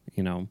 So,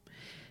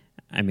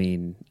 I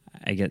mean,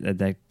 I get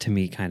that to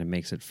me kind of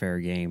makes it fair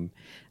game.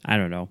 I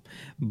don't know.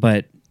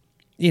 But,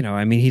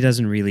 I mean, he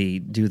doesn't really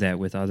do that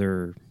with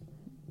other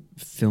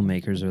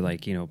filmmakers or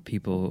like,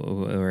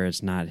 people where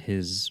it's not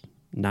his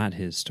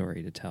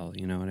story to tell,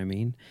 you know what I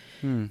mean?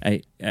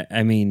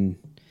 I mean,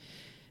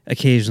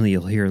 occasionally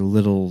you'll hear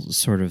little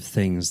sort of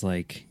things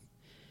like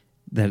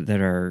that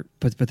are,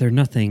 but they're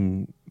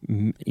nothing,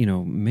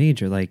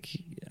 major. Like,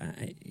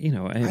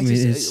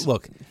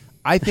 look,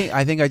 I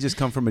think I just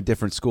come from a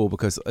different school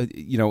because,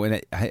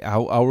 and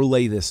I'll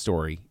relay this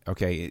story,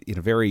 okay, in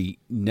a very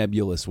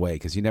nebulous way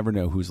because you never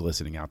know who's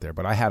listening out there.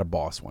 But I had a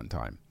boss one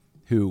time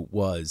who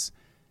was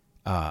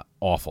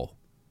awful,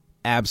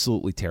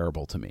 absolutely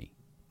terrible to me.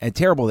 And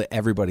terrible to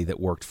everybody that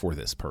worked for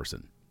this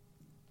person.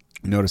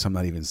 Notice I'm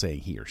not even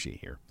saying he or she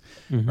here,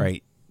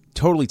 right?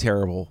 Totally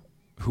terrible,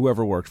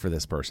 whoever worked for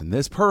this person.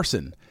 This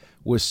person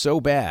was so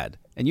bad,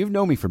 and you've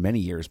known me for many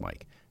years,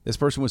 Mike. This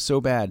person was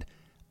so bad,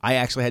 I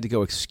actually had to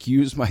go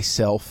excuse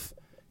myself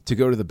to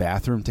go to the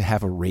bathroom to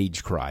have a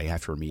rage cry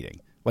after a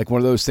meeting. Like one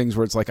of those things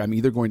where it's like I'm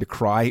either going to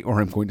cry or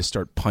I'm going to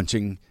start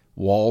punching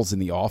walls in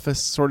the office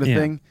sort of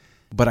thing.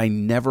 But I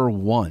never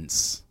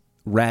once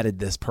ratted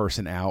this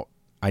person out.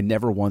 I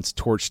never once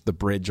torched the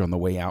bridge on the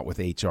way out with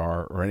HR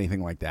or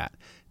anything like that.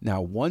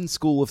 Now, one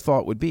school of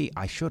thought would be,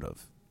 I should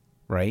have,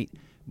 right?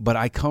 But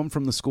I come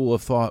from the school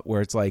of thought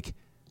where it's like,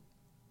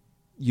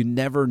 you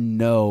never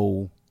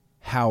know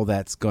how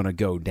that's going to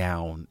go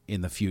down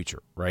in the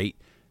future, right?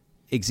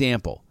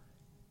 Example,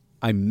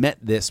 I met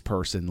this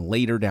person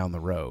later down the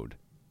road,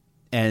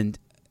 and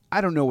I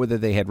don't know whether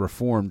they had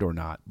reformed or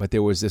not, but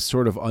there was this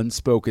sort of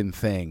unspoken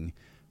thing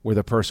where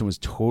the person was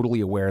totally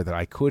aware that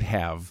I could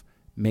have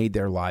made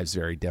their lives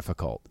very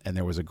difficult, and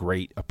there was a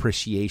great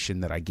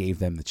appreciation that I gave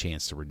them the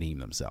chance to redeem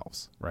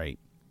themselves, right?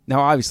 Now,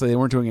 obviously, they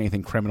weren't doing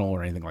anything criminal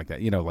or anything like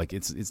that. Like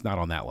it's not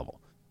on that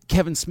level.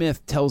 Kevin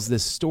Smith tells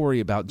this story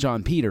about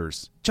John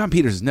Peters. John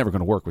Peters is never going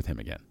to work with him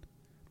again.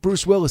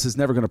 Bruce Willis is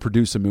never going to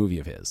produce a movie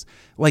of his.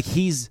 Like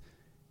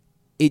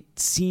it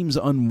seems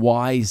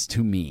unwise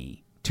to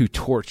me to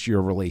torch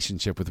your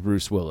relationship with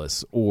Bruce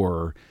Willis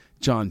or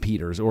John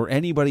Peters or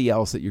anybody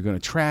else that you're going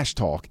to trash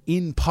talk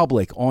in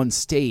public on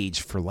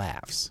stage for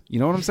laughs. You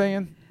know what I'm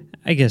saying?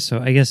 I guess so.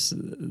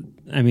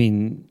 I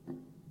mean,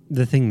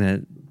 the thing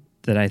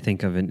that I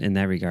think of in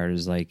that regard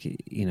is like,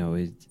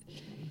 he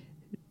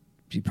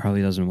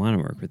probably doesn't want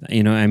to work with that.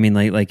 I mean,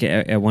 like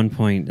at one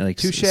point, like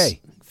touche,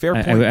 fair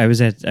point. I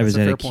was at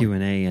a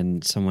Q&A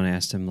and someone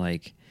asked him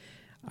like,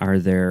 are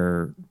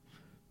there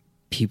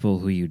people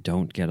who you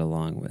don't get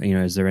along with?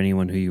 Is there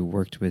anyone who you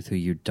worked with who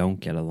you don't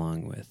get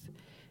along with?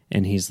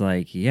 And he's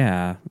like,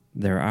 yeah,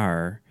 there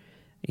are.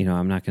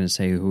 I'm not going to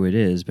say who it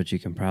is, but you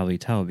can probably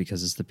tell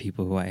because it's the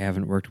people who I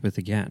haven't worked with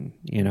again,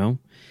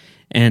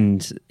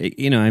 And,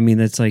 I mean,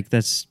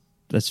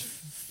 that's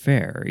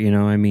fair,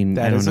 I mean,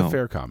 I don't know. That is a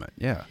fair comment,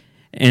 yeah.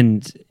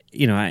 And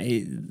I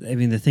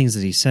mean, the things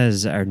that he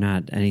says are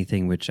not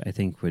anything which I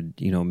think would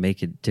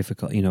make it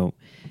difficult.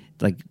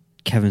 Like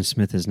Kevin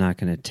Smith is not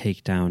going to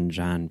take down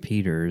John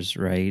Peters,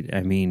 right?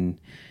 I mean,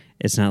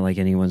 it's not like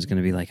anyone's going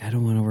to be like, I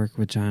don't want to work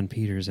with John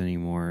Peters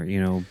anymore,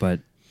 but.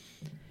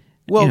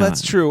 Well,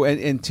 that's true,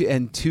 and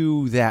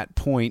to that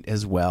point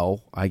as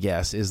well, I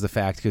guess, is the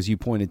fact, because you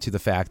pointed to the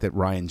fact that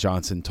Rian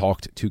Johnson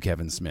talked to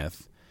Kevin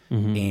Smith,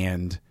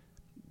 and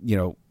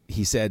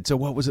he said, "So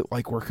what was it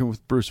like working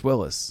with Bruce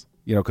Willis?"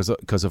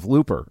 Because of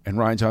Looper, and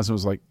Rian Johnson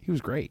was like, "He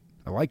was great.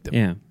 I liked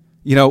him."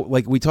 Yeah,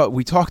 like we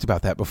talked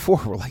about that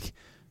before. We're like,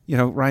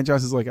 Rian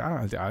Johnson's like,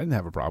 I didn't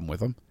have a problem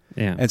with him.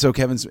 Yeah. And so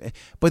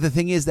but the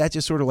thing is, that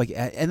just sort of like,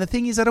 and the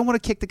thing is, I don't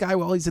want to kick the guy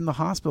while he's in the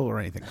hospital or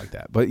anything like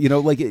that. But,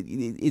 like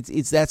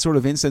it's that sort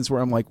of instance where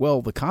I'm like,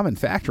 well, the common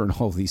factor in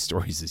all of these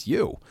stories is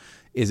you.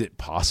 Is it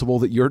possible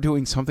that you're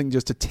doing something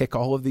just to tick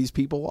all of these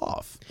people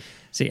off?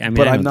 See, I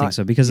mean, I don't think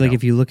so. Because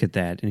if you look at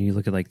that and you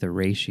look at like the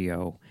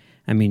ratio,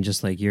 I mean,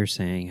 just like you're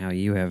saying how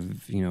you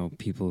have,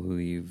 people who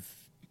you've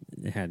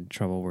had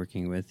trouble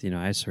working with,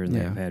 I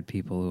certainly have had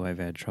people who I've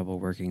had trouble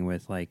working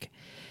with,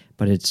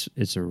 but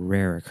it's a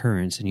rare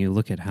occurrence, and you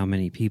look at how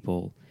many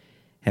people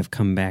have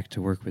come back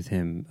to work with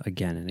him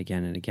again and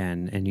again and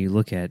again, and you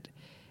look at,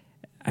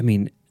 I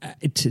mean,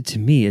 to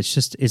me,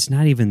 it's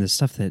not even the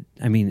stuff that,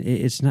 I mean,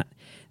 it's not,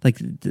 like,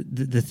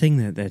 the thing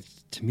that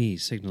to me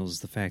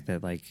signals the fact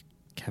that, like,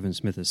 Kevin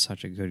Smith is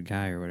such a good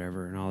guy or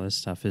whatever, and all this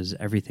stuff is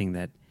everything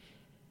that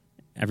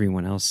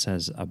everyone else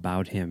says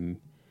about him,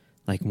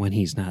 like when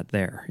he's not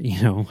there,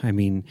 I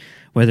mean,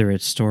 whether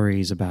it's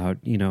stories about,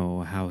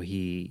 how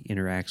he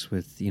interacts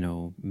with,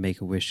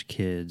 Make-A-Wish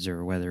kids,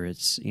 or whether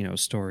it's,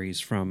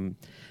 stories from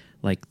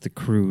like the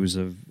crews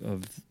of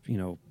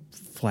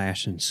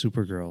Flash and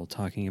Supergirl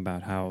talking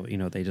about how,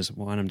 they just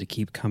want him to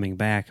keep coming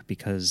back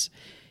because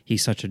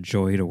he's such a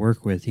joy to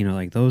work with,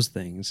 like those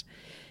things.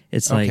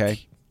 It's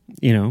like,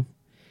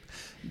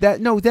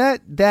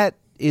 that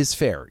is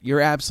fair.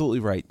 You're absolutely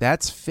right.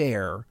 That's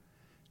fair.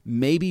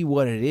 Maybe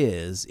what it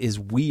is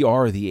we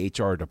are the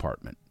HR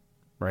department,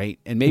 right?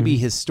 And maybe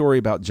his story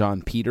about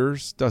John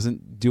Peters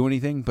doesn't do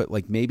anything, but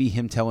like maybe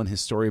him telling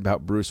his story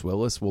about Bruce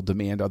Willis will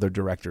demand other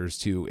directors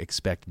to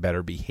expect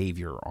better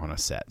behavior on a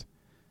set.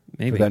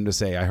 Maybe. For them to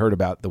say, I heard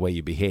about the way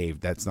you behaved,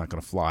 that's not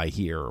going to fly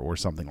here, or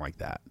something like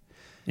that.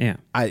 Yeah.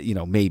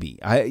 Maybe.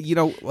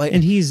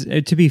 And he's,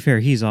 to be fair,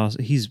 he's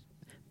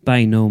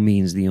by no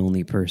means the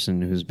only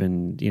person who's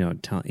been,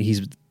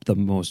 he's the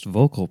most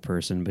vocal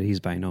person, but he's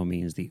by no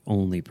means the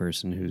only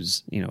person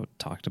who's,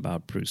 talked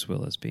about Bruce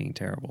Willis being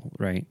terrible,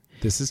 right?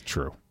 This is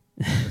true.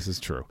 This is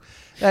true.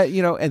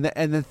 And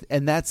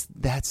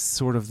that's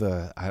sort of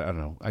the, I don't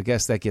know, I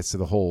guess that gets to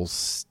the whole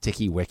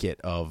sticky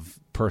wicket of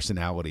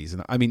personalities.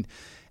 And I mean,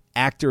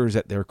 actors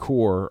at their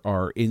core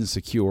are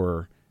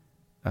insecure,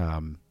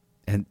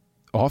 and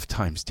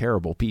oftentimes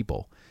terrible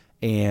people.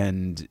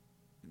 And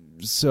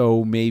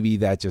so maybe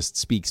that just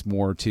speaks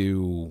more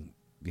to,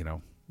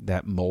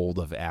 that mold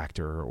of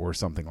actor or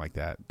something like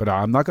that. But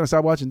I'm not going to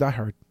stop watching Die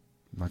Hard.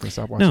 I'm not going to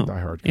stop watching Die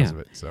Hard because of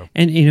it. So,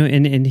 and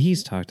and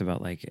he's talked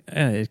about like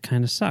it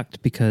kind of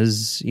sucked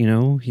because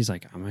he's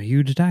like, I'm a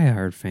huge Die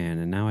Hard fan,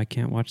 and now I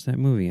can't watch that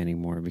movie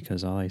anymore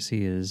because all I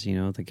see is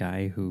the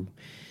guy who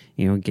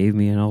gave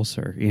me an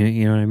ulcer.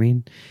 You know what I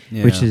mean?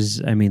 Yeah. Which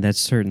is, I mean, that's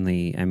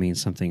certainly,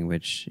 something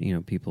which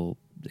people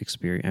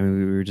experience. I mean,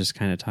 we were just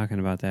kind of talking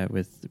about that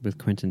with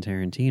Quentin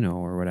Tarantino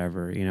or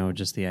whatever.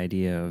 Just the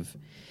idea of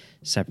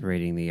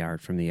separating the art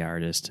from the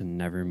artist and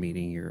never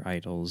meeting your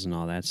idols and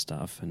all that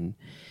stuff. And,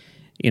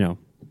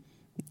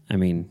 I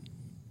mean,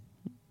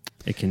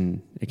 it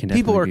can definitely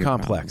people are be a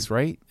complex,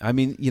 problem. Right? I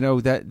mean,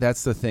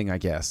 that's the thing, I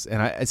guess.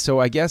 And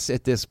I guess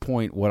at this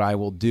point, what I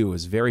will do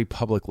is very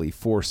publicly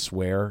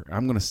forswear.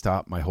 I'm going to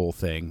stop my whole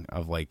thing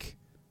of like,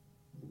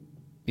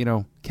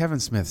 Kevin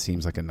Smith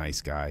seems like a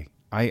nice guy.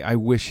 I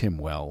wish him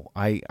well.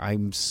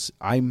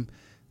 I'm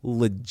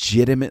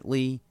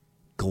legitimately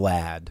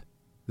glad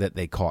that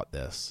they caught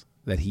this,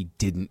 that he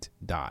didn't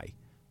die.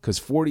 Because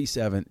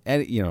 47,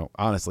 and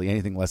honestly,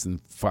 anything less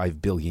than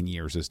 5 billion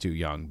years is too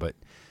young, but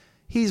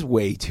he's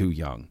way too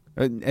young.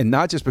 And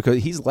not just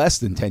because he's less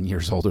than 10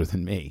 years older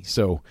than me.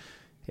 So,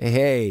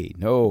 hey,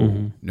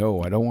 no,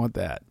 I don't want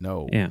that.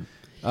 No. Yeah.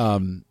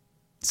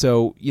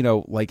 So,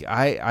 like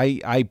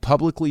I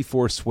publicly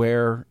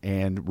forswear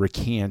and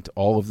recant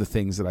all of the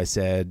things that I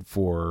said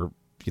for,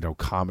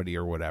 comedy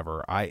or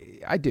whatever.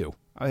 I do.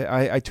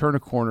 I turn a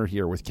corner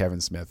here with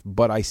Kevin Smith,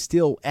 but I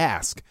still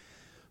ask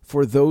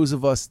for those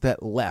of us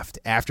that left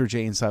after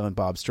Jay and Silent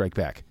Bob Strike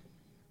Back,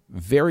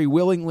 very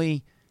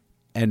willingly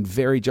and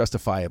very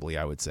justifiably,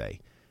 I would say,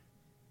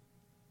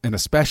 and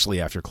especially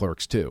after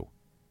Clerks 2,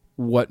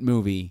 what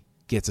movie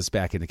gets us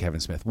back into Kevin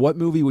Smith? What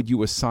movie would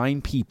you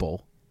assign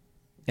people,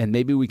 and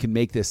maybe we can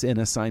make this an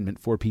assignment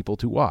for people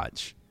to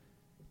watch?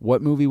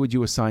 What movie would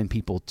you assign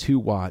people to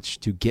watch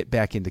to get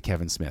back into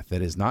Kevin Smith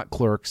that is not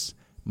Clerks,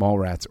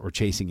 Mallrats, or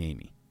Chasing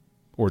Amy,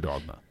 or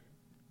Dogma?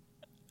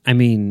 I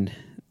mean,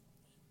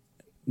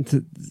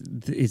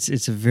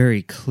 it's a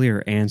very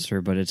clear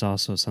answer, but it's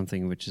also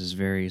something which is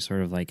very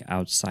sort of like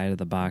outside of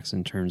the box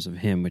in terms of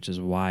him, which is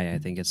why I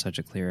think it's such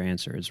a clear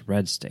answer. Is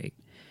Red State.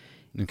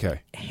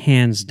 Okay.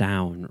 Hands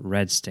down,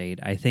 Red State.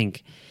 I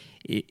think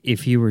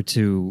if you were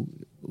to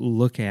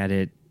look at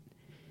it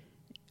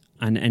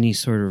on any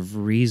sort of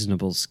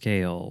reasonable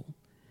scale,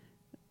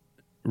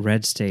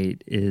 Red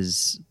State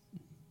is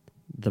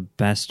the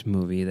best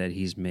movie that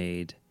he's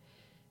made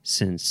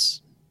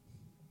since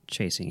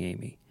Chasing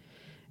Amy.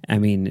 I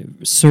mean,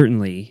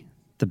 certainly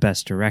the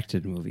best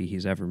directed movie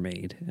he's ever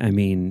made. I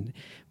mean,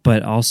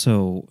 but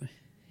also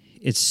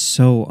it's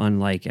so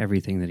unlike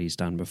everything that he's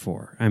done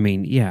before. I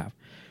mean, yeah,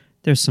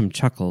 there's some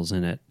chuckles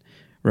in it,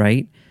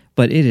 right?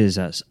 But it is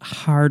a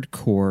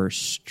hardcore,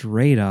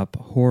 straight-up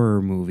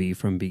horror movie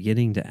from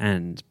beginning to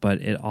end.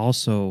 But it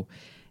also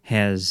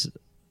has,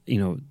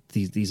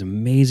 these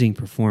amazing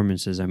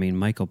performances. I mean,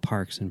 Michael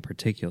Parks in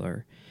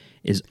particular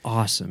is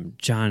awesome.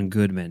 John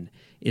Goodman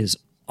is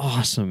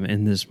awesome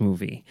in this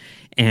movie.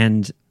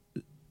 And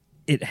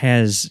it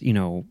has,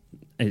 an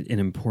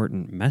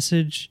important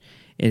message.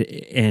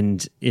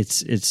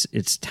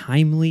 It's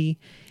timely,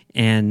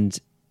 and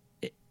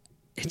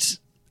it's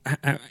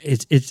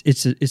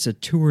a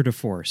tour de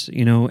force,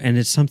 and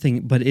it's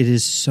something, but it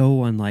is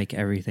so unlike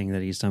everything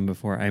that he's done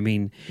before. I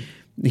mean,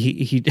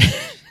 he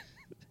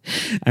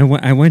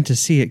I went to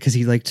see it because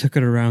he took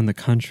it around the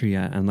country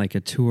on a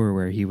tour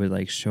where he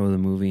would show the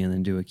movie and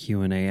then do a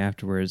Q&A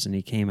afterwards, and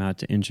he came out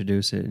to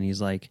introduce it, and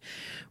he's like,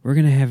 we're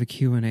going to have a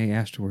Q&A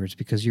afterwards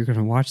because you're going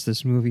to watch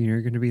this movie and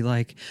you're going to be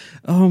like,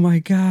 oh my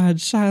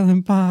God,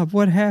 Silent Bob,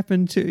 what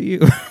happened to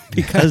you?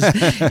 Because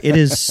it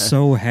is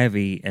so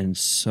heavy and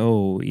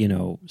so,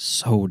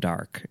 so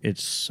dark.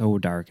 It's so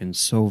dark and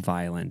so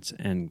violent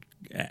and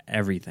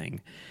everything.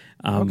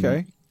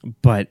 Okay.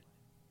 But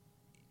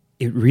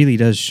it really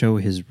does show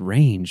his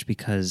range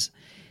because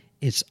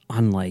it's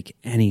unlike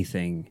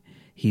anything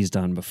he's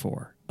done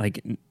before.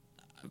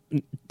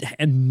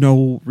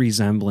 No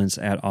resemblance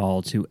at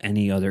all to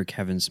any other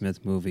Kevin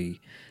Smith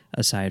movie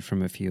aside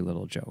from a few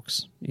little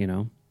jokes,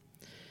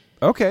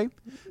 Okay.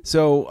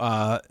 So,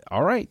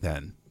 all right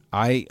then.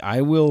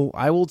 I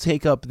will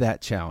take up that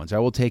challenge. I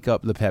will take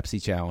up the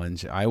Pepsi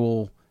challenge. I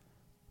will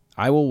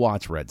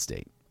watch Red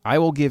State. I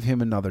will give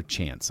him another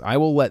chance. I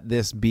will let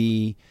this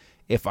be,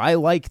 if I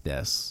like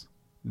this,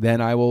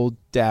 then I will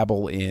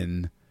dabble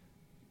in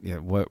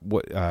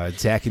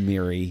Zack and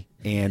Miri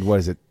and what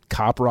is it?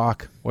 Cop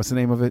Rock? What's the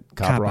name of it?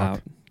 Cop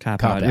Out.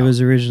 It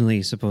was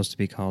originally supposed to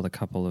be called A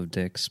Couple of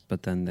Dicks,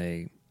 but then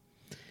they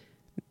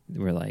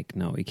were like,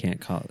 no, we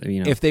can't call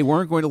it. If they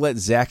weren't going to let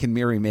Zack and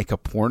Miri make a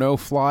porno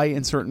fly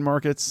in certain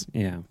markets,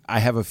 yeah, I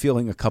have a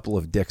feeling A Couple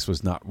of Dicks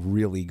was not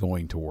really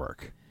going to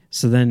work.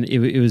 So then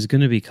it was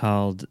going to be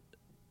called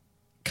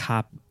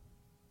A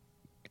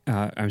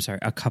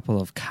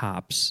Couple of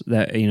Cops,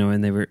 that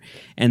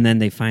and then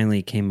they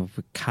finally came up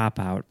with Cop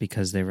Out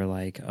because they were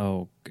like,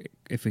 oh,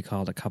 if we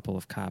called A Couple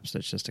of Cops,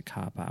 that's just a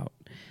cop out,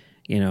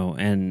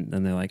 and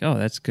then they're like, oh,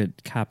 that's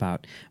good, Cop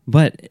Out.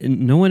 But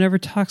no one ever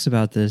talks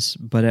about this,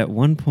 but at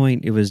one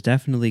point it was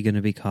definitely going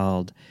to be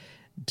called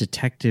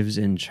Detectives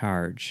in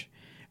Charge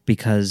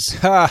because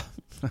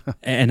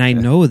and I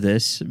know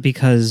this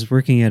because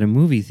working at a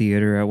movie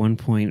theater, at one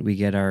point we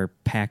get our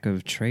pack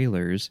of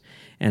trailers,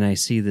 and I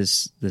see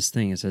this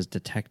thing. It says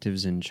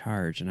Detectives in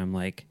Charge, and I'm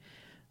like,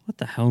 what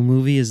the hell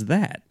movie is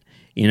that?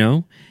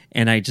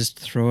 And I just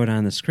throw it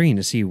on the screen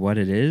to see what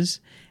it is,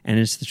 and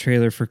it's the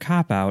trailer for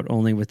Cop Out,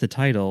 only with the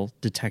title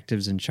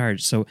Detectives in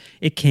Charge. So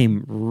it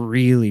came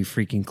really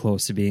freaking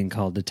close to being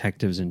called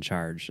Detectives in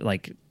Charge.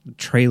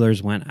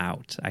 Trailers went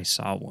out. I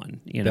saw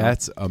one.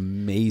 That's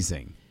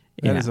amazing.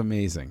 That is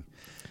amazing.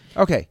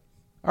 Okay.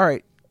 All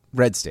right.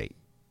 Red State.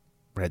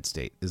 Red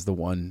State is the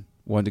one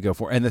to go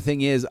for. And the thing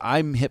is,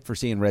 I'm hip for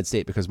seeing Red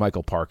State because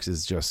Michael Parks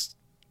is just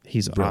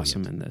he's brilliant.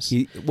 Awesome in this.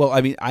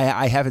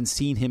 I haven't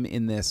seen him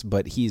in this,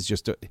 but he's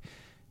just a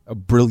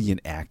brilliant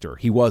actor.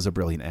 He was a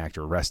brilliant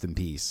actor. Rest in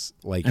peace.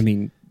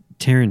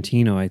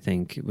 Tarantino, I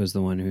think, was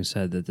the one who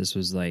said that this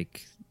was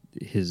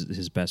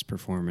his best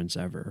performance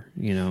ever,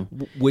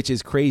 Which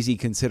is crazy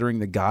considering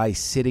the guy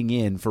sitting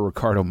in for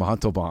Ricardo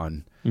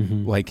Montalban,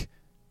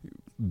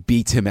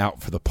 beats him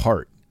out for the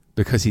part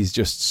because he's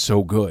just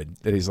so good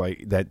that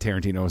that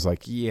Tarantino was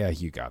like, yeah,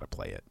 you got to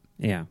play it.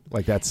 Yeah.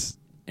 That's...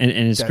 And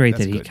it's great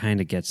that he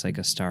kind of gets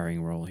a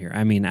starring role here.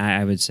 I mean,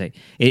 I would say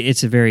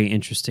it's a very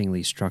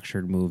interestingly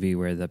structured movie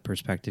where the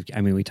perspective...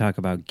 I mean, we talk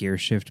about gear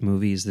shift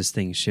movies. This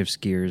thing shifts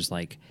gears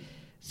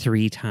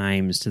 3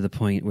 times to the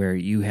point where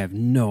you have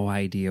no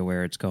idea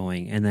where it's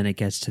going. And then it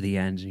gets to the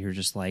end and you're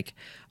just like,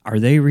 are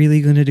they really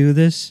going to do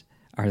this?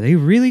 Are they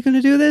really going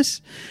to do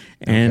this?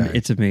 And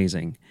It's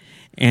amazing.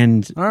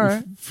 And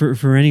right.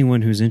 for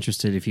anyone who's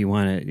interested, if you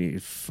want to...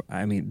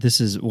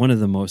 this is one of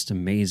the most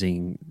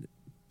amazing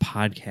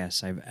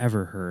podcasts I've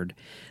ever heard.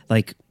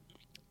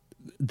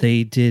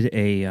 They did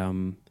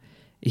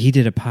he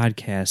did a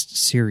podcast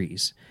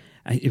series.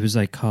 It was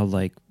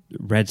called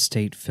Red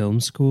State Film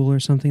School or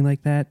something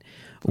like that,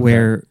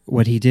 where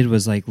what he did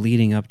was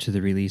leading up to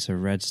the release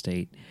of Red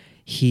State,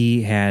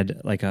 he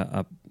had like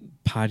a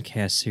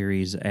podcast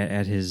series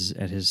at his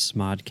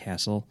Smod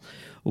Castle,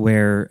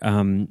 where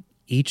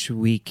each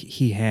week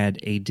he had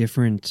a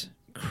different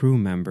crew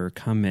member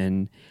come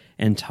in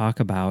and talk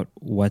about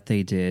what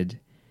they did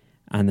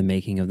on the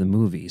making of the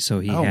movie. So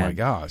he had my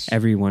gosh.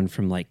 everyone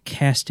from like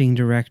casting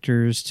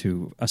directors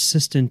to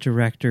assistant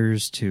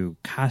directors to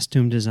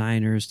costume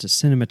designers to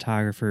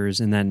cinematographers,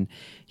 and then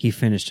he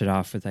finished it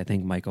off with, I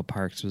think Michael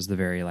Parks was the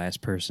very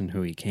last person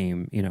who he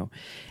came,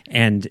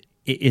 and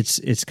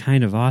it's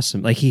kind of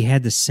awesome. Like, he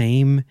had the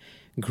same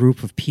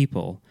group of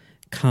people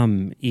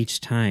come each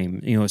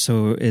time,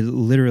 so it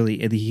literally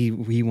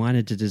he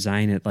wanted to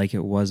design it like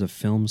it was a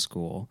film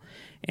school,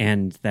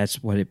 and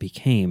that's what it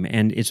became.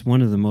 And it's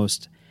one of the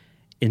most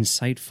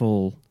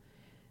insightful,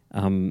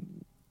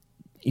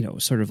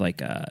 sort of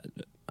like I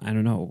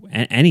don't know,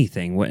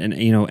 anything,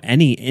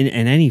 any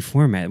in any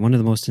format. One of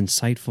the most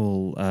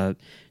insightful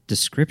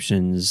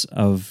descriptions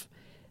of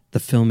the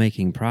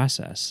filmmaking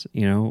process,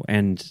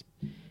 and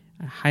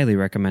I highly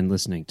recommend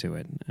listening to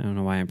it. I don't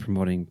know why I'm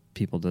promoting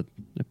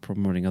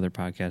other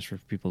podcasts for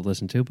people to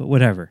listen to, but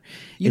whatever.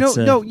 You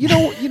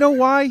know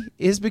why?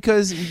 Is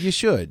because you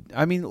should.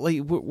 I mean,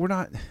 like, we're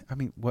not. I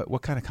mean,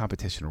 what kind of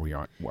competition are we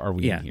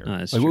in here?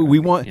 That's like, true. we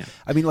want. Yeah.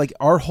 I mean, like,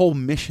 our whole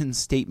mission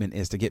statement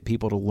is to get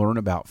people to learn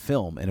about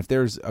film, and if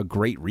there's a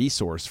great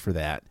resource for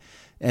that.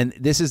 And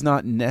this is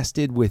not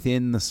nested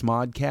within the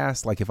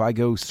Smodcast. Like, if I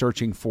go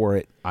searching for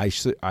it, I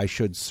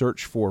should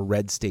search for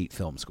Red State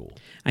Film School.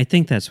 I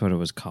think that's what it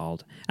was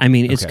called. I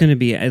mean, it's Okay. going to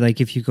be,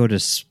 like, if you go to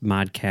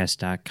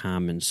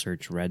smodcast.com and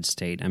search Red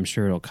State, I'm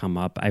sure it'll come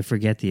up. I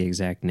forget the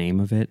exact name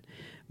of it,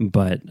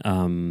 but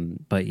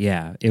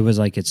yeah, it was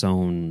like its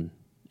own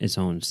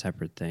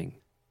separate thing.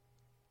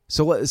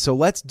 So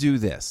let's do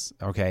this,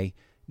 okay?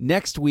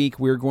 Next week,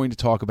 we're going to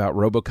talk about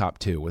RoboCop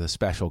 2 with a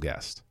special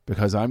guest,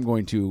 because I'm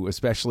going to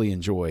especially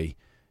enjoy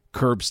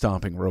curb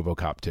stomping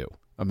RoboCop 2,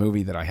 a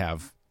movie that I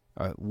have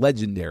a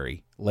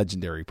legendary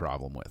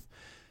problem with.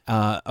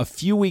 A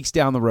few weeks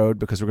down the road,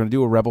 because we're going to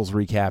do a Rebels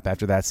recap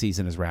after that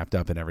season is wrapped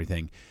up and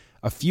everything,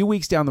 a few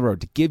weeks down the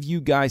road to give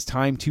you guys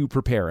time to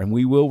prepare, and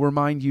we will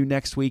remind you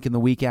next week and the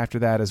week after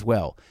that as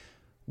well.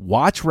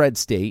 Watch Red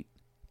State,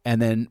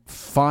 and then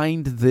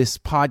find this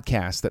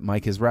podcast that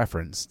Mike has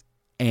referenced,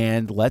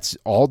 and let's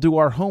all do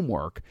our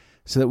homework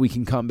so that we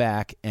can come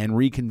back and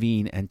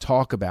reconvene and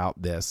talk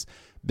about this,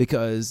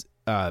 because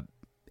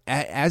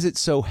as it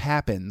so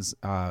happens,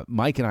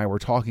 Mike and I were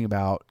talking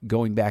about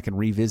going back and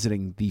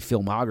revisiting the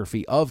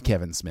filmography of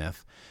Kevin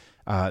Smith,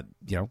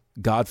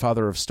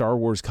 Godfather of Star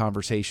Wars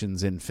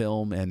conversations in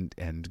film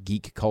and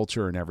geek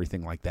culture and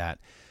everything like that.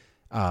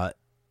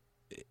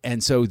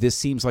 And so this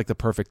seems like the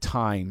perfect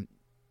time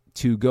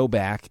to go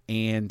back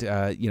and,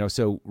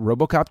 so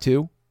RoboCop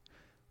 2,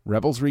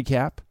 Rebels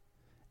recap,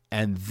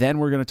 and then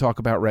we're going to talk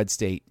about Red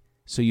State,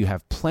 so you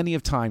have plenty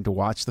of time to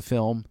watch the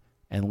film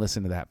and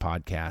listen to that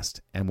podcast,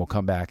 and we'll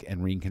come back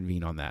and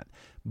reconvene on that.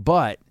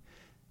 But,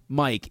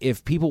 Mike,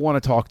 if people want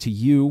to talk to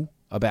you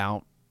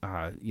about,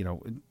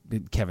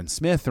 Kevin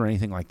Smith or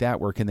anything like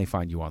that, where can they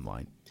find you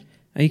online?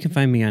 You can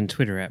find me on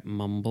Twitter at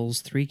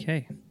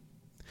Mumbles3K.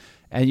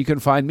 And you can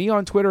find me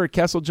on Twitter at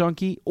Kessel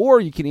Junkie, or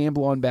you can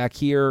amble on back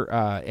here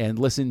and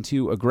listen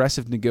to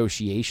Aggressive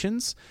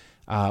Negotiations,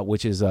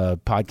 which is a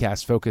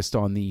podcast focused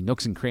on the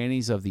nooks and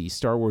crannies of the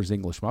Star Wars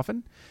English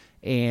Muffin.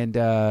 And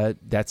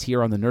that's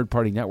here on the Nerd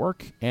Party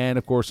Network, and,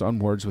 of course, on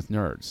Words with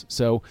Nerds.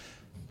 So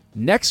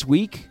next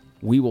week,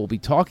 we will be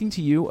talking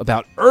to you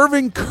about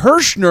Irving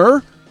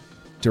Kershner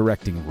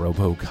directing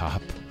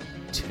RoboCop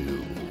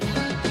 2.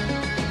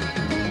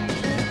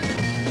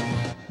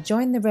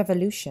 Join the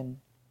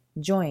revolution.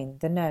 Join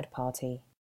the Nerd Party.